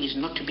important thing is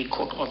not to be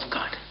caught off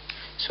guard.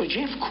 So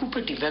Jeff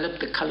Cooper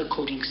developed the color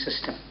coding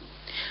system.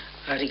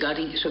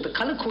 So the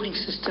color coding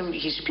system,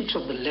 he speaks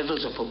of the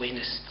levels of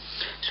awareness.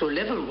 So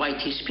level white,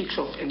 he speaks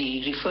of, and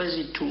he refers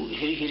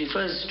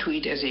to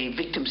it as a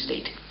victim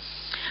state.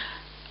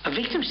 A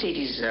victim state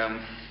is,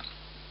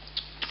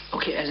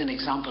 as an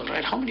example,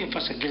 right? How many of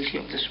us are guilty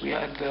of this? We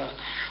are at the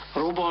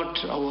robot,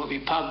 or we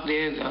park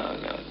there,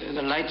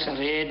 the lights are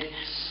red,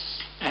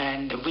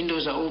 and the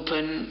windows are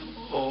open,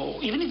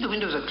 or even if the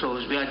windows are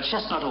closed, we are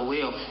just not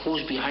aware of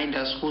who's behind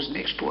us, who's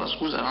next to us,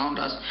 who's around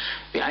us.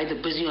 We're either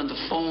busy on the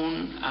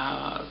phone,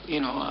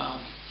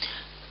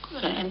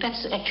 and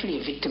that's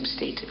actually a victim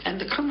state. And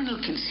the criminal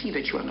can see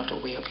that you are not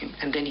aware of him,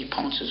 and then he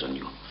pounces on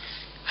you.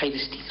 Either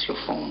steals your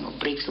phone, or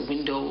breaks the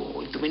window,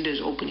 or if the window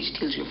is open, he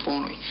steals your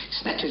phone, or he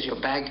snatches your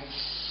bag.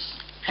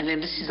 And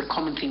then this is a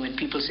common thing when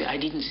people say, I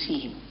didn't see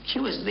him. He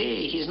was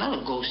there. He's not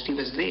a ghost. He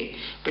was there.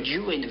 But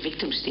you were in the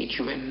victim state.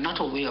 You were not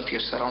aware of your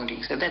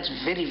surroundings. And that's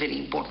very, very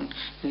important.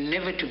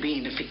 Never to be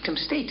in a victim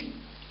state.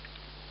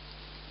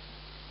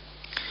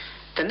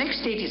 The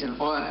next state is a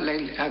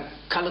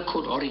color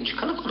code orange.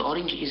 Color code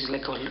orange is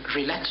like a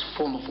relaxed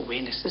form of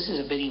awareness. This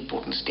is a very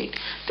important state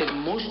that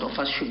most of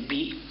us should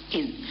be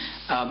in.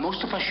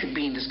 Most of us should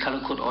be in this color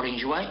code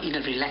orange. Why? In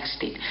a relaxed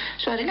state.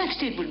 So a relaxed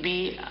state would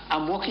be,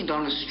 I'm walking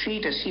down the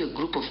street, I see a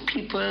group of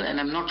people, and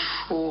I'm not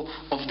sure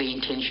of their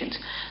intentions.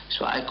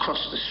 So I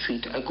cross the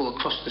street, I go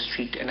across the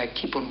street, and I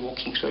keep on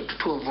walking so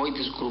to avoid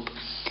this group.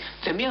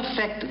 The mere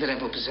fact that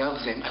I've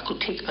observed them, I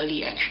could take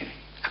early action.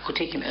 I could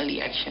take an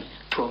early action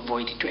to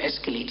avoid it, to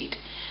escalate it.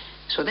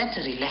 So that's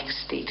a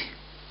relaxed state.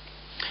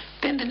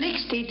 Then the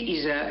next state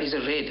is a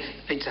red.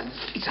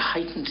 It's a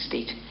heightened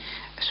state.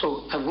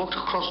 So I walked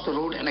across the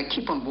road and I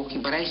keep on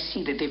walking, but I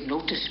see that they've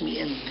noticed me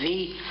and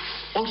they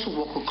also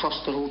walk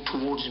across the road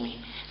towards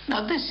me.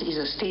 Now this is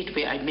a state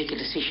where I make a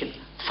decision,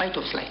 fight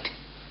or flight.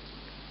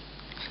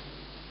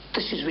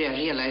 This is where I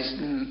realize,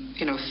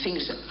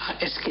 things are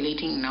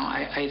escalating now.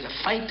 I either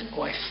fight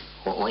or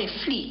I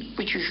flee,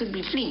 which you should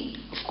be fleeing,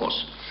 of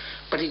course.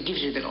 But it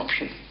gives you that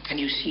option and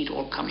you see it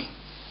all coming.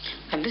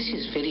 And this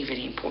is very,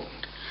 very important.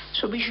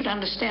 So we should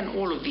understand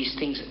all of these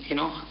things,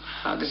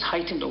 this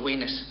heightened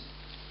awareness.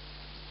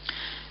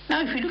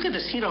 Now, if we look at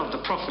the seerah of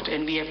the Prophet,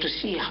 and we have to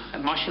see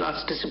martial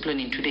arts discipline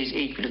in today's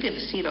age, we look at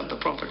the seerah of the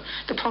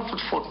Prophet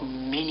fought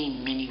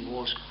many, many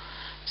wars.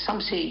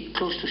 Some say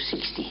close to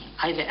 60,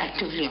 either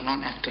actively or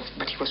non-active,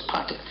 but he was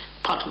part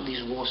of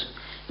these wars.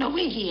 Now,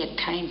 where he had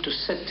time to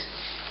sit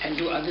and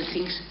do other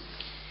things,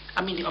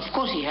 of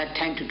course he had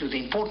time to do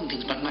the important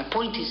things, but my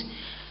point is,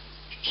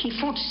 he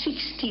fought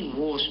 60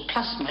 wars,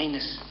 plus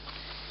minus.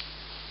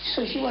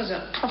 So he was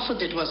a prophet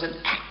that was an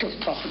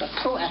active prophet, a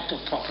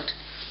proactive prophet.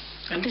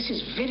 And this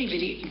is very,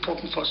 very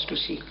important for us to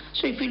see.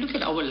 So if we look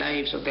at our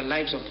lives, or the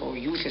lives of our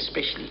youth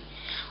especially,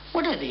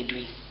 what are they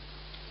doing?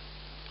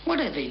 What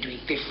are they doing?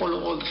 They follow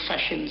all the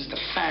fashions, the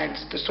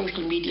fads, the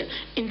social media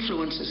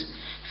influences.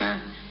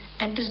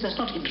 And this does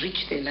not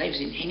enrich their lives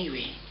in any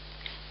way.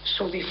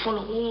 So they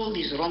follow all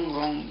these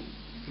wrong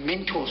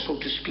mentors, so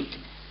to speak.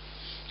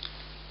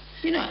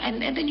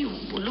 And then you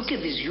look at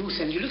this youth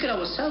and you look at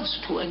ourselves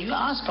too, and you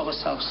ask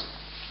ourselves,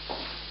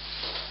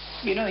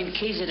 in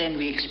KZN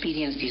we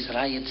experienced these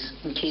riots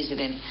in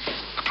KZN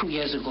 2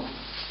 years ago.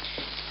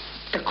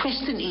 The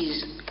question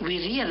is, we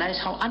realize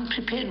how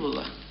unprepared we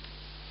were.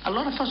 A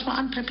lot of us were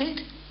unprepared.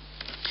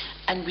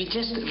 And we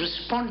just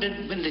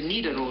responded when the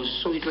need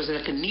arose. So it was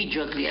like a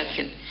knee-jerk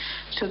reaction.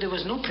 So there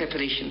was no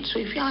preparation. So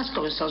if we ask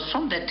ourselves,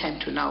 from that time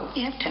to now,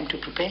 we have time to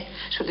prepare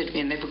so that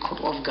we are never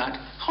caught off guard.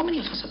 How many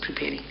of us are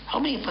preparing? How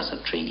many of us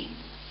are training?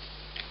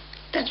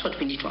 That's what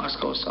we need to ask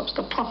ourselves.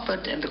 The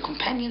Prophet and the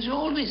companions were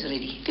always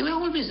ready. They were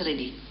always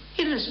ready,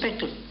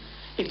 irrespective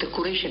if the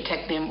Quraysh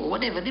attacked them or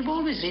whatever. They were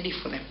always ready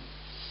for them.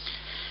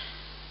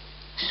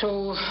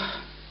 So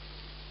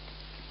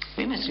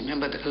we must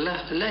remember that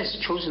Allah has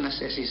chosen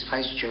us as His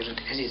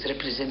vicegerent, as His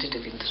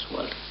representative in this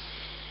world.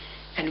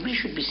 And we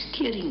should be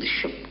steering the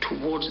ship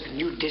towards a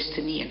new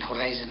destiny and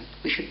horizon.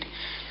 We should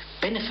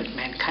benefit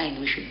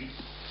mankind. We should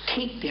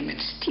take them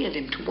and steer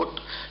them to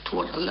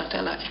what Allah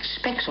Ta'ala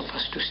expects of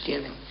us to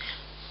steer them.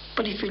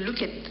 But if you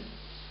look at,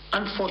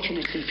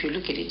 unfortunately, if you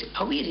look at it,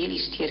 are we really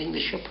steering the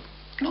ship?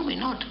 No, we're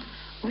not.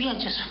 We are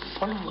just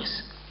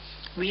followers.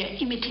 We are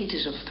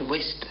imitators of the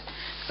West.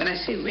 When I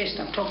say West,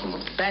 I'm talking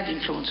about the bad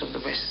influence of the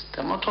West.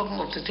 I'm not talking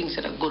about the things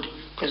that are good,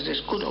 because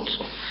there's good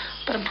also.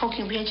 But I'm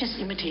talking, we are just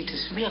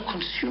imitators. We are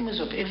consumers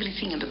of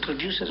everything and the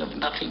producers of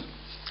nothing.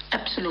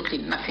 Absolutely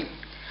nothing.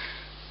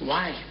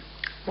 Why?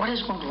 What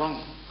has gone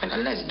wrong? When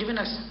Allah has given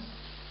us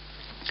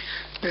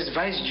this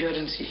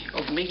vicegerency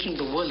of making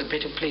the world a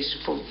better place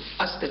for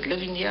us that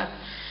live in here,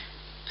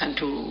 and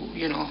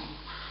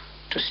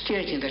to steer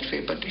it in that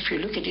way. But if you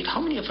look at it,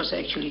 how many of us are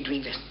actually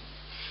doing that?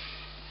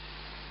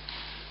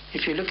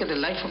 If you look at the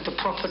life of the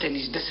Prophet and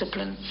his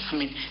discipline,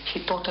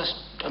 he taught us,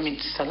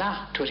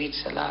 salah, to read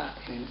salah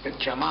with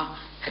jama'ah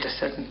at a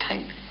certain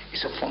time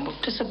is a form of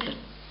discipline.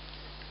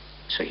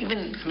 So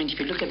even, if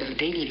you look at the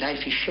daily life,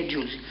 he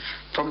scheduled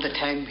from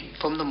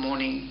the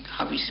morning,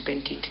 how he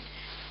spent it,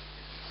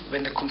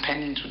 when the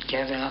companions would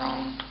gather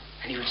around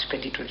and he would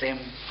spend it with them.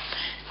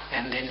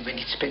 And then when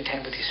he'd spend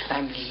time with his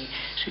family,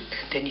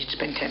 then he'd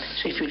spend time.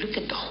 So if you look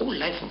at the whole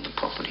life of the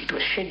Prophet, it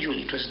was scheduled,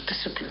 it was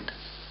disciplined.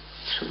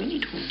 So we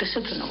need to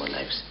discipline our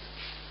lives.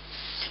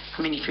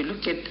 If you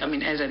look at,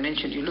 as I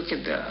mentioned, you look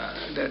at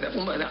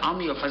the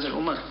army of Hazrat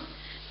Umar,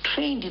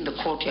 trained in the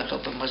courtyard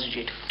of the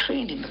masjid,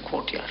 trained in the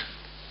courtyard.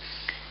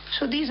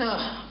 So these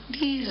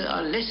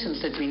are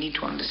lessons that we need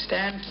to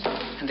understand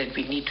and that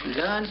we need to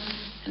learn,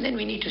 and then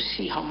we need to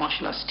see how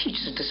martial arts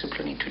teaches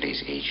discipline in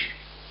today's age.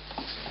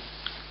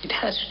 It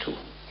has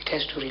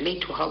to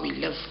relate to how we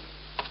live.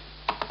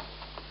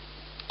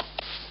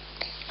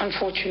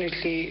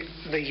 Unfortunately,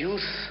 the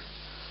youth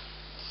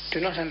do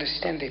not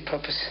understand their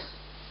purpose,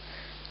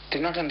 do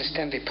not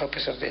understand the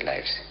purpose of their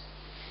lives.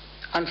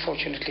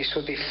 Unfortunately,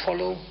 so they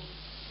follow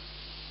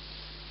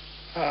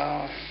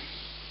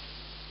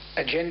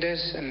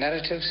agendas and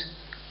narratives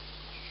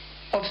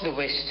of the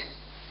West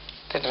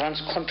that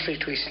runs contrary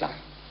to Islam.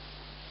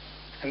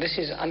 And this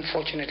is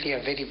unfortunately a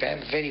very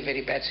bad, very,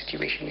 very bad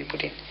situation we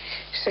put in.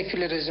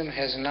 Secularism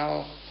has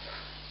now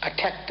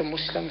attacked the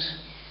Muslims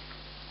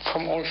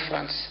from all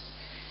fronts.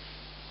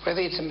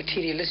 Whether it's a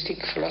materialistic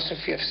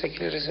philosophy of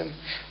secularism,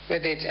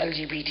 whether it's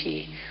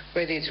LGBT,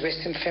 whether it's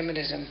Western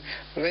feminism,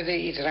 whether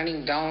it's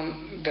running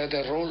down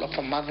the role of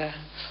a mother,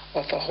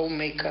 of a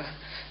homemaker,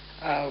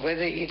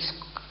 whether it's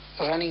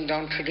running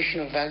down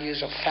traditional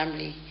values of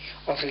family,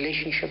 of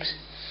relationships.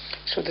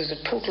 So there's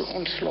a total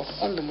onslaught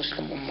on the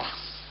Muslim Ummah.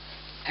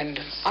 And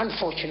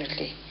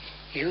unfortunately,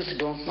 youth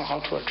don't know how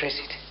to address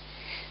it.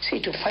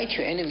 See, to fight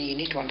your enemy, you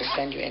need to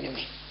understand your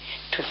enemy.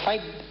 To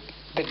fight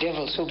the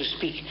devil, so to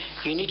speak,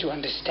 you need to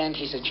understand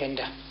his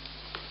agenda.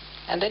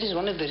 And that is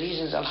one of the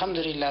reasons,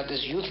 alhamdulillah,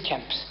 these youth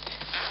camps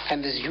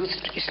and these youth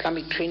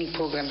Islamic training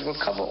programs will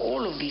cover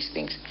all of these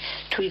things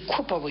to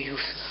equip our youth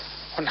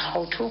on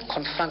how to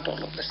confront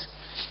all of this.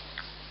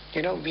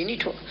 We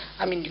need to,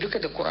 look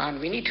at the Quran.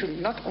 We need to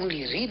not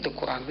only read the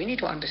Quran, we need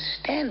to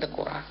understand the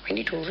Quran. We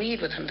need to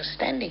read with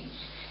understanding.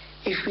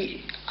 If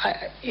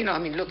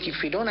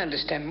we don't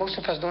understand, most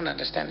of us don't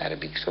understand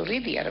Arabic, so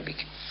read the Arabic,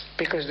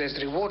 because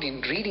there's reward in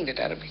reading that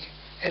Arabic.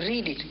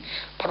 Read it.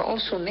 But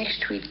also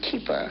next to it,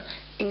 keep a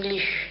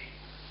English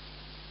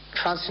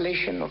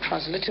translation or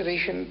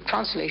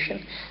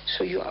translation,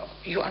 so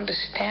you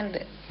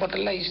understand what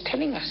Allah is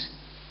telling us.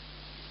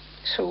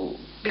 So,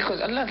 because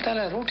Allah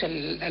Ta'ala wrote a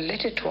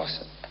letter to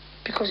us,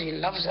 because He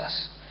loves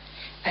us,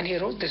 and He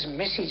wrote this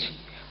message.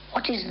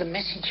 What is the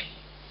message?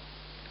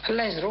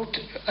 Allah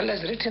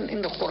has written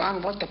in the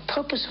Quran what the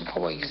purpose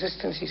of our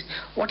existence is.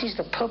 What is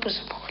the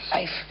purpose of our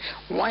life?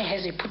 Why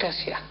has He put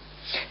us here?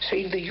 So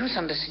if the youth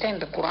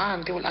understand the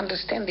Quran, they will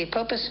understand their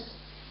purpose.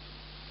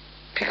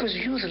 Because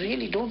youth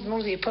really don't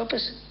know their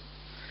purpose.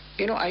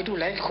 I do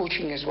life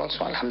coaching as well,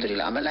 so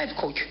alhamdulillah, I'm a life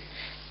coach.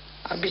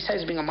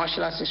 Besides being a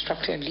martial arts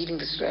instructor and leading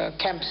these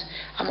camps,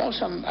 I'm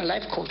also a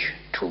life coach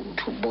to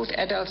both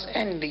adults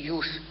and the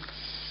youth.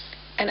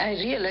 And I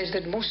realize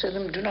that most of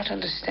them do not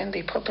understand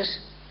their purpose.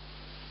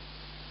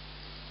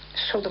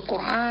 So the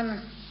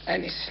Quran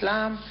and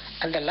Islam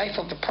and the life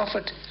of the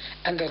Prophet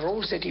and the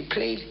roles that he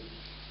played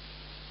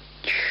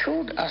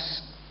showed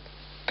us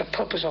the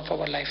purpose of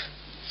our life.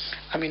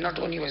 Not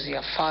only was he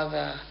a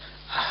father, a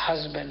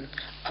husband,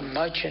 a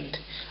merchant,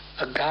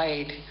 a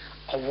guide,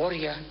 a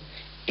warrior,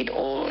 it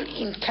all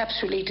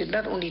encapsulated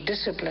not only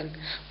discipline,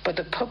 but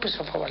the purpose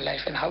of our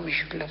life and how we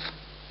should live.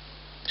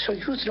 So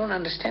youth don't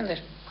understand that.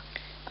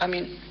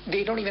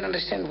 They don't even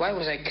understand, why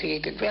was I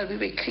created? Well, we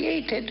were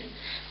created,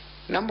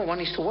 number one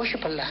is to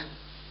worship Allah.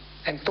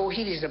 And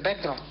Tawheed is the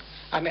background.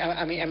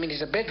 Is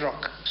the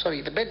bedrock.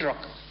 The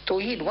bedrock.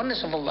 Tawheed,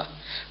 oneness of Allah.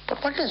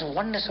 But what does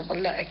oneness of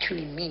Allah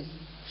actually mean?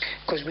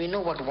 Because we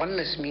know what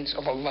oneness means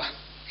of Allah.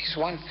 Is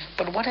one.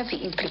 But what are the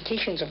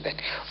implications of that?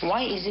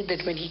 Why is it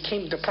that when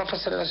the Prophet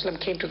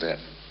ﷺ came to the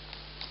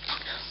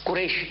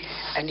Quraysh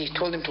and he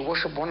told them to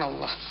worship one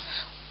Allah,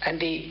 and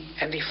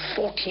they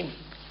fought him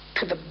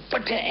to the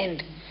bitter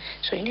end?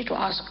 So you need to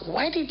ask,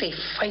 why did they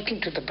fight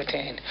him to the bitter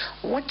end?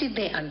 What did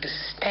they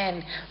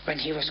understand when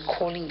he was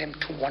calling them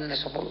to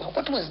oneness of Allah?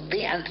 What was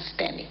their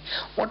understanding?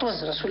 What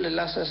was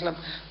Rasulullah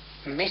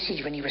ﷺ's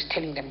message when he was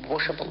telling them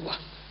worship Allah?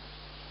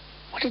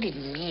 What did it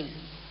mean?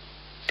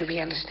 Do we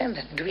understand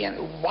that?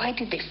 Why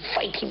did they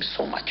fight him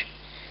so much?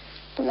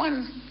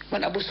 One,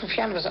 when Abu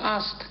Sufyan was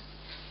asked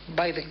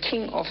by the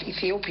king of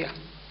Ethiopia,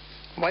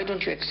 why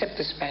don't you accept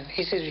this man?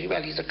 He says,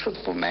 well, he's a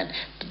truthful man,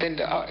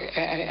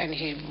 and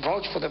he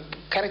vouched for the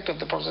character of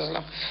the Prophet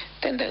ﷺ.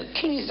 Then the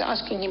king is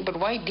asking him, but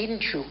why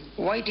didn't you?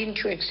 Why didn't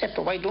you accept,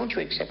 or why don't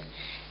you accept?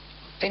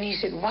 Then he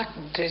said, what,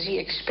 does he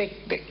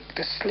expect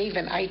the slave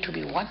and I to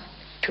be one,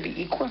 to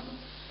be equal?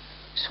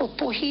 So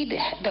Tawheed,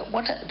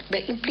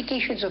 the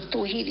implications of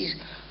Tawheed is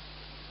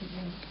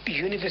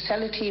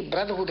universality,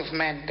 brotherhood of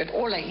man, that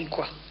all are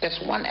equal. That's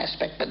one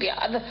aspect. But there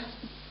are other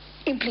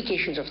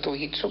implications of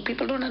Tawheed. So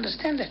people don't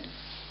understand that.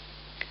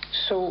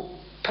 So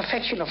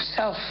perfection of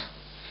self,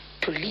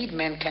 to lead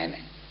mankind,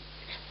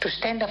 to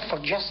stand up for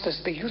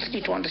justice, the youth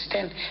need to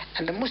understand,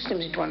 and the Muslims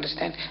need to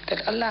understand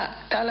that Allah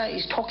Ta'ala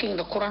is talking in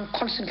the Quran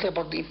constantly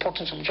about the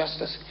importance of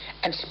justice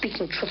and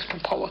speaking truth to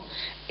power.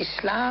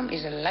 Islam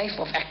is a life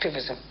of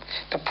activism.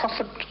 The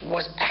Prophet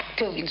was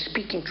active in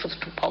speaking truth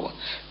to power.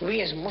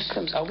 We as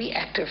Muslims, are we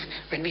active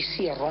when we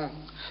see a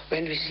wrong,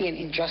 when we see an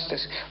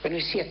injustice, when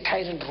we see a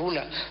tyrant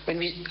ruler,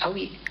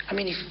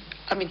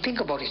 think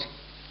about it.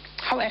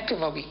 How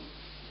active are we?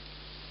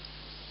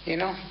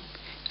 And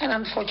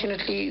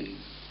unfortunately,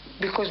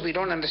 because we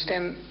don't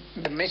understand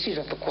the message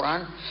of the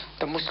Quran,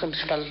 the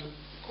Muslims fell,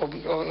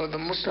 or the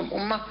Muslim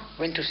Ummah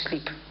went to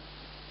sleep.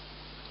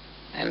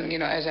 And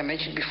as I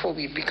mentioned before,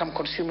 we've become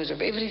consumers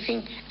of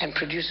everything and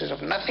producers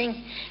of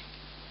nothing.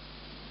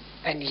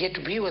 And yet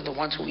we were the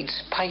ones who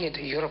inspired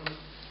Europe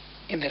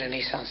in the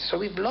Renaissance. So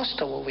we've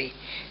lost our way.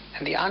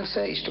 And the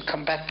answer is to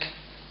come back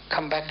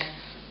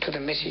to the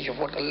message of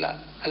what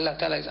Allah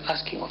Ta'ala is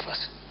asking of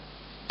us.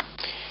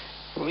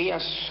 We are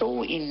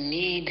so in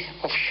need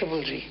of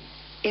chivalry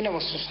in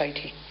our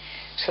society,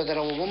 so that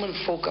our women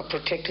folk are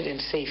protected and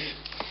safe.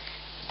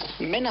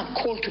 Men are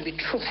called to be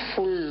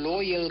truthful,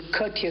 loyal,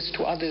 courteous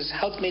to others,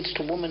 helpmates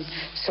to women,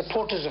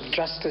 supporters of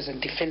justice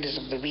and defenders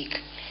of the weak.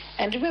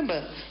 And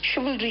remember,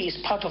 chivalry is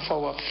part of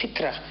our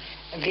fitrah.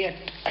 They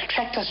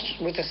attract us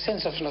with a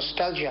sense of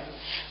nostalgia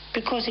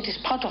because it is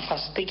part of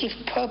us. They give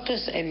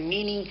purpose and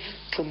meaning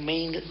to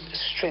main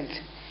strength.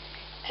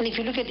 And if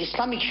you look at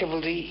Islamic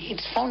chivalry,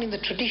 it's found in the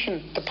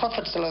tradition, the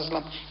Prophet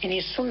ﷺ, in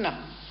his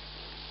sunnah.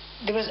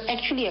 There was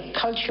actually a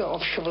culture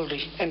of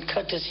chivalry and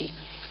courtesy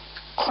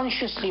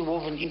consciously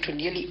woven into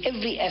nearly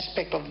every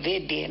aspect of their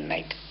day and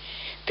night.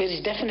 There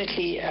is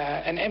definitely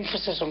an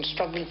emphasis on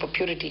struggling for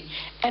purity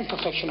and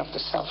perfection of the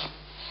self.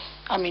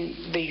 I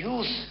mean, the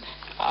youth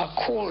are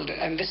called,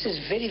 and this is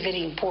very,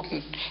 very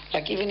important.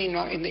 Like even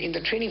in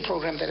the training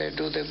program that I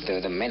do,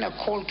 the men are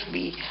called to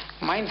be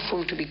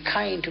mindful, to be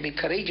kind, to be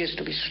courageous,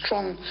 to be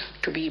strong,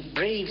 to be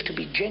brave, to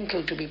be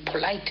gentle, to be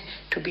polite,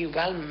 to be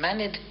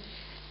well-mannered,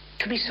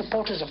 to be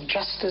supporters of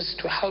justice,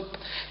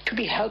 to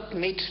be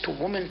helpmates to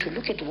women, to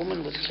look at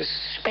women with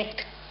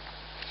respect,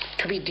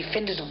 to be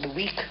defenders of the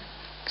weak.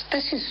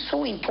 This is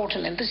so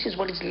important, and this is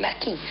what is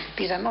lacking.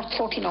 These are not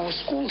taught in our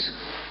schools.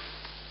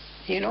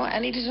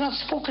 And it is not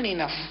spoken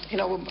enough.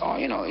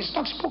 It's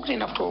not spoken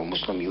enough to our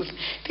Muslim youth.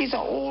 These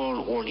are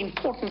all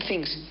important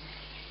things.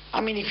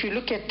 I mean, if you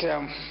look at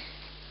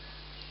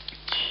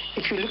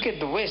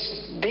the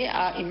West, they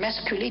are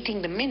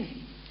emasculating the men.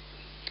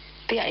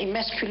 They are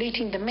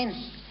emasculating the men.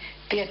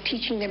 They are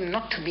teaching them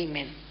not to be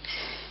men.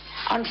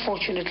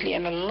 Unfortunately,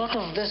 and a lot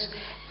of this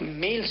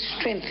male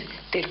strength,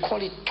 they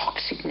call it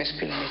toxic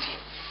masculinity.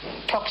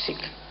 Toxic.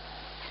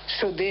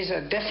 So there's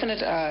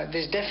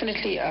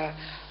definitely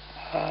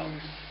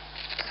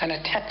an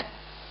attack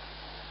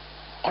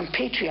on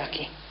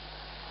patriarchy.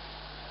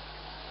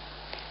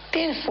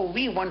 Therefore,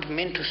 we want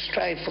men to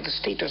strive for the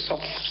status of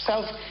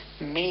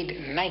self-made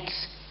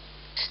knights,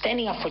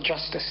 standing up for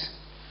justice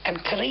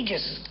and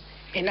courageous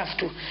enough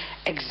to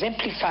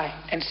exemplify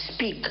and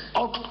speak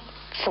out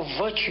for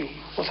virtue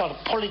without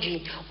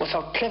apology,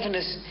 without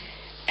cleverness,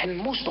 and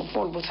most of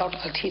all, without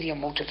ulterior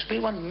motives. We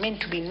want men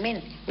to be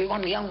men. We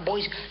want young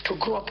boys to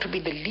grow up to be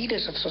the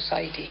leaders of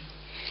society.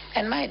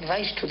 And my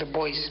advice to the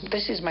boys,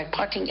 this is my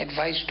parting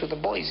advice to the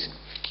boys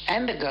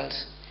and the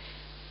girls,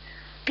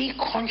 be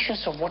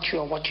conscious of what you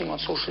are watching on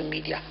social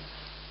media.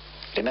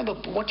 Remember,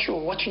 what you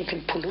are watching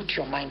can pollute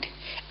your mind,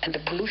 and the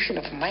pollution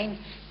of mind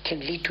can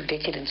lead to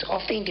decadence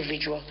of the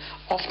individual,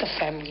 of the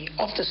family,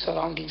 of the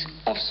surroundings,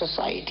 of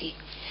society.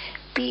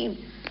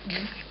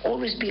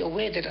 Always be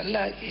aware that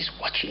Allah is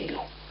watching you.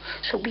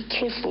 So be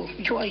careful.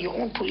 You are your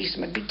own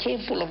policeman. Be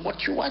careful of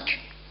what you watch.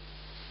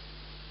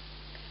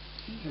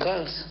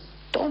 Girls,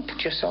 don't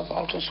put yourself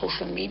out on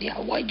social media.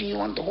 Why do you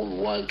want the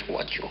whole world to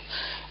watch you?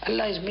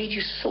 Allah has made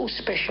you so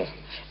special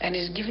and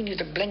has given you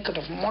the blanket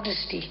of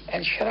modesty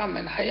and sharam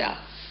and haya.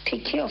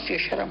 Take care of your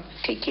sharam.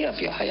 Take care of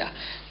your haya.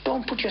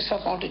 Don't put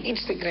yourself out on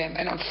Instagram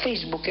and on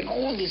Facebook and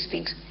all these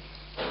things.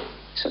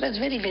 So that's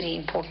very, very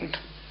important.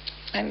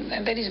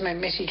 And that is my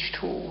message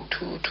to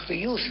the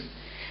youth.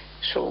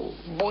 So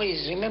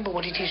boys, remember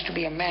what it is to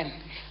be a man.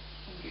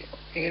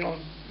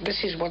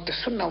 This is what the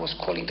Sunnah was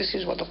calling. This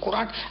is what the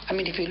Quran. I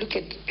mean, if you look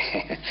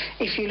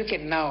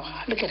at now,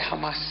 look at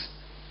Hamas.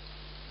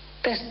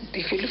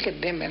 If you look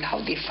at them and how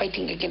they're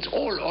fighting against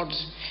all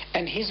odds,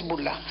 and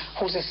Hezbollah,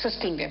 who's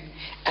assisting them,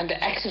 and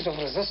the axis of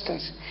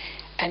resistance,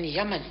 and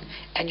Yemen,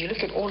 and you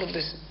look at all of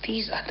this,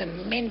 these are the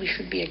men we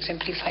should be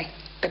exemplifying.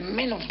 The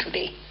men of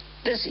today.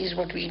 This is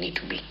what we need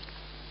to be.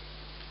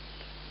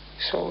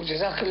 So,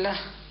 Jazakallah.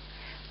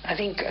 I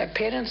think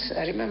parents,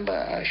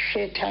 remember,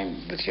 share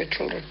time with your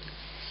children.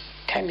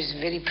 Time is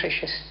very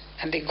precious,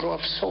 and they grow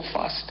up so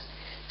fast.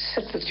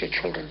 Sit with your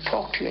children.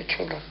 Talk to your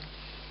children.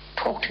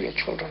 Talk to your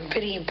children.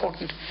 Very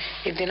important.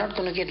 If they're not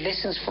going to get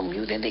lessons from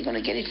you, then they're going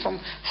to get it from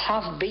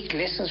half-baked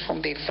lessons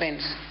from their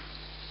friends.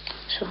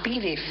 So be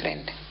their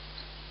friend.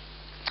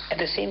 At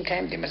the same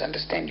time, they must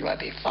understand you are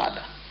their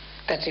father.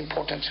 That's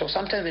important. So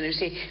sometimes when you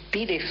say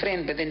be their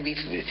friend, but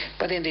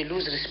then they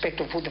lose respect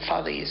of who the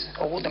father is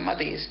or who the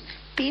mother is.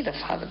 Be the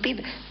father.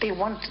 They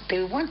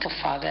want a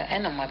father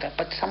and a mother,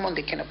 but someone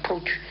they can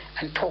approach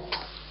and talk to.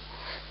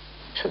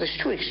 So there's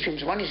two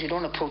extremes. One is you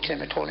don't approach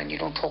them at all and you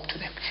don't talk to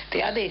them.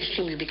 The other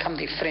extreme, you become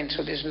their friend,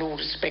 so there's no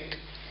respect.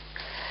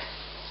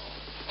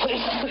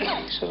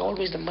 So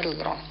always the middle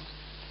ground.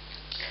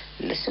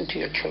 Listen to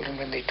your children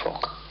when they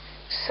talk.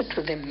 Sit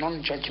with them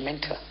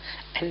non-judgmental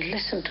and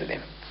listen to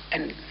them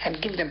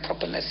and give them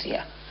proper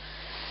nasiyah.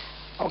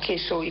 Okay,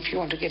 so if you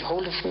want to get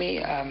hold of me,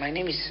 my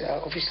name is,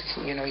 obviously,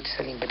 it's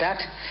Salim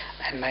Badat,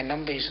 and my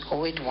number is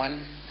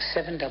 081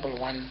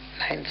 711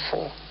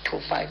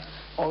 9425.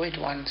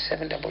 081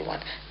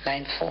 711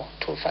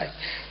 9425.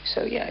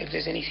 So yeah, if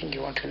there's anything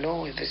you want to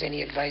know, if there's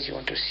any advice you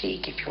want to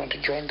seek, if you want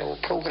to join our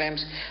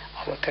programs,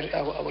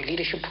 our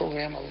leadership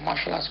program, our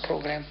martial arts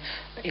program,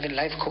 even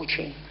life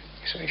coaching.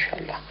 So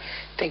inshallah.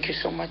 Thank you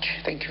so much.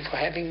 Thank you for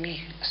having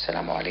me.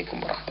 Assalamu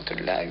alaikum wa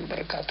rahmatullahi wa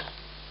barakatuh.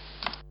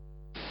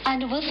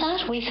 And with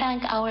that, we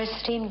thank our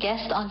esteemed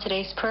guest on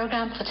today's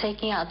program for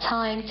taking our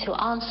time to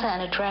answer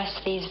and address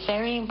these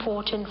very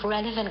important,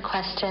 relevant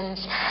questions.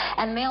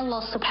 And may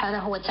Allah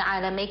subhanahu wa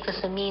ta'ala make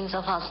this a means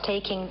of us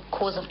taking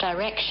course of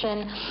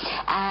direction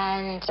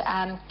and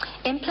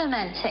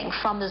implementing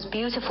from this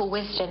beautiful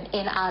wisdom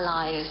in our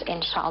lives,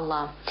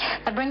 inshallah.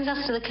 That brings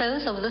us to the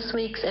close of this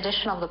week's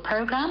edition of the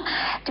program.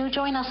 Do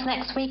join us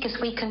next week as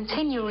we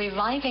continue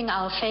reviving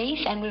our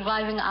faith and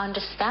reviving our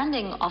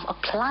understanding of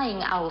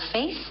applying our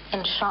faith,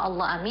 inshallah.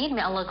 Ameen.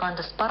 May Allah grant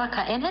us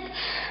barakah in it.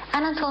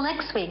 And until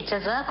next week,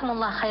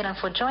 Jazakumullah khairan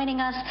for joining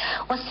us.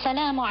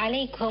 Wassalamu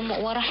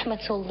alaikum wa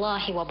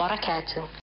rahmatullahi wa barakatuh.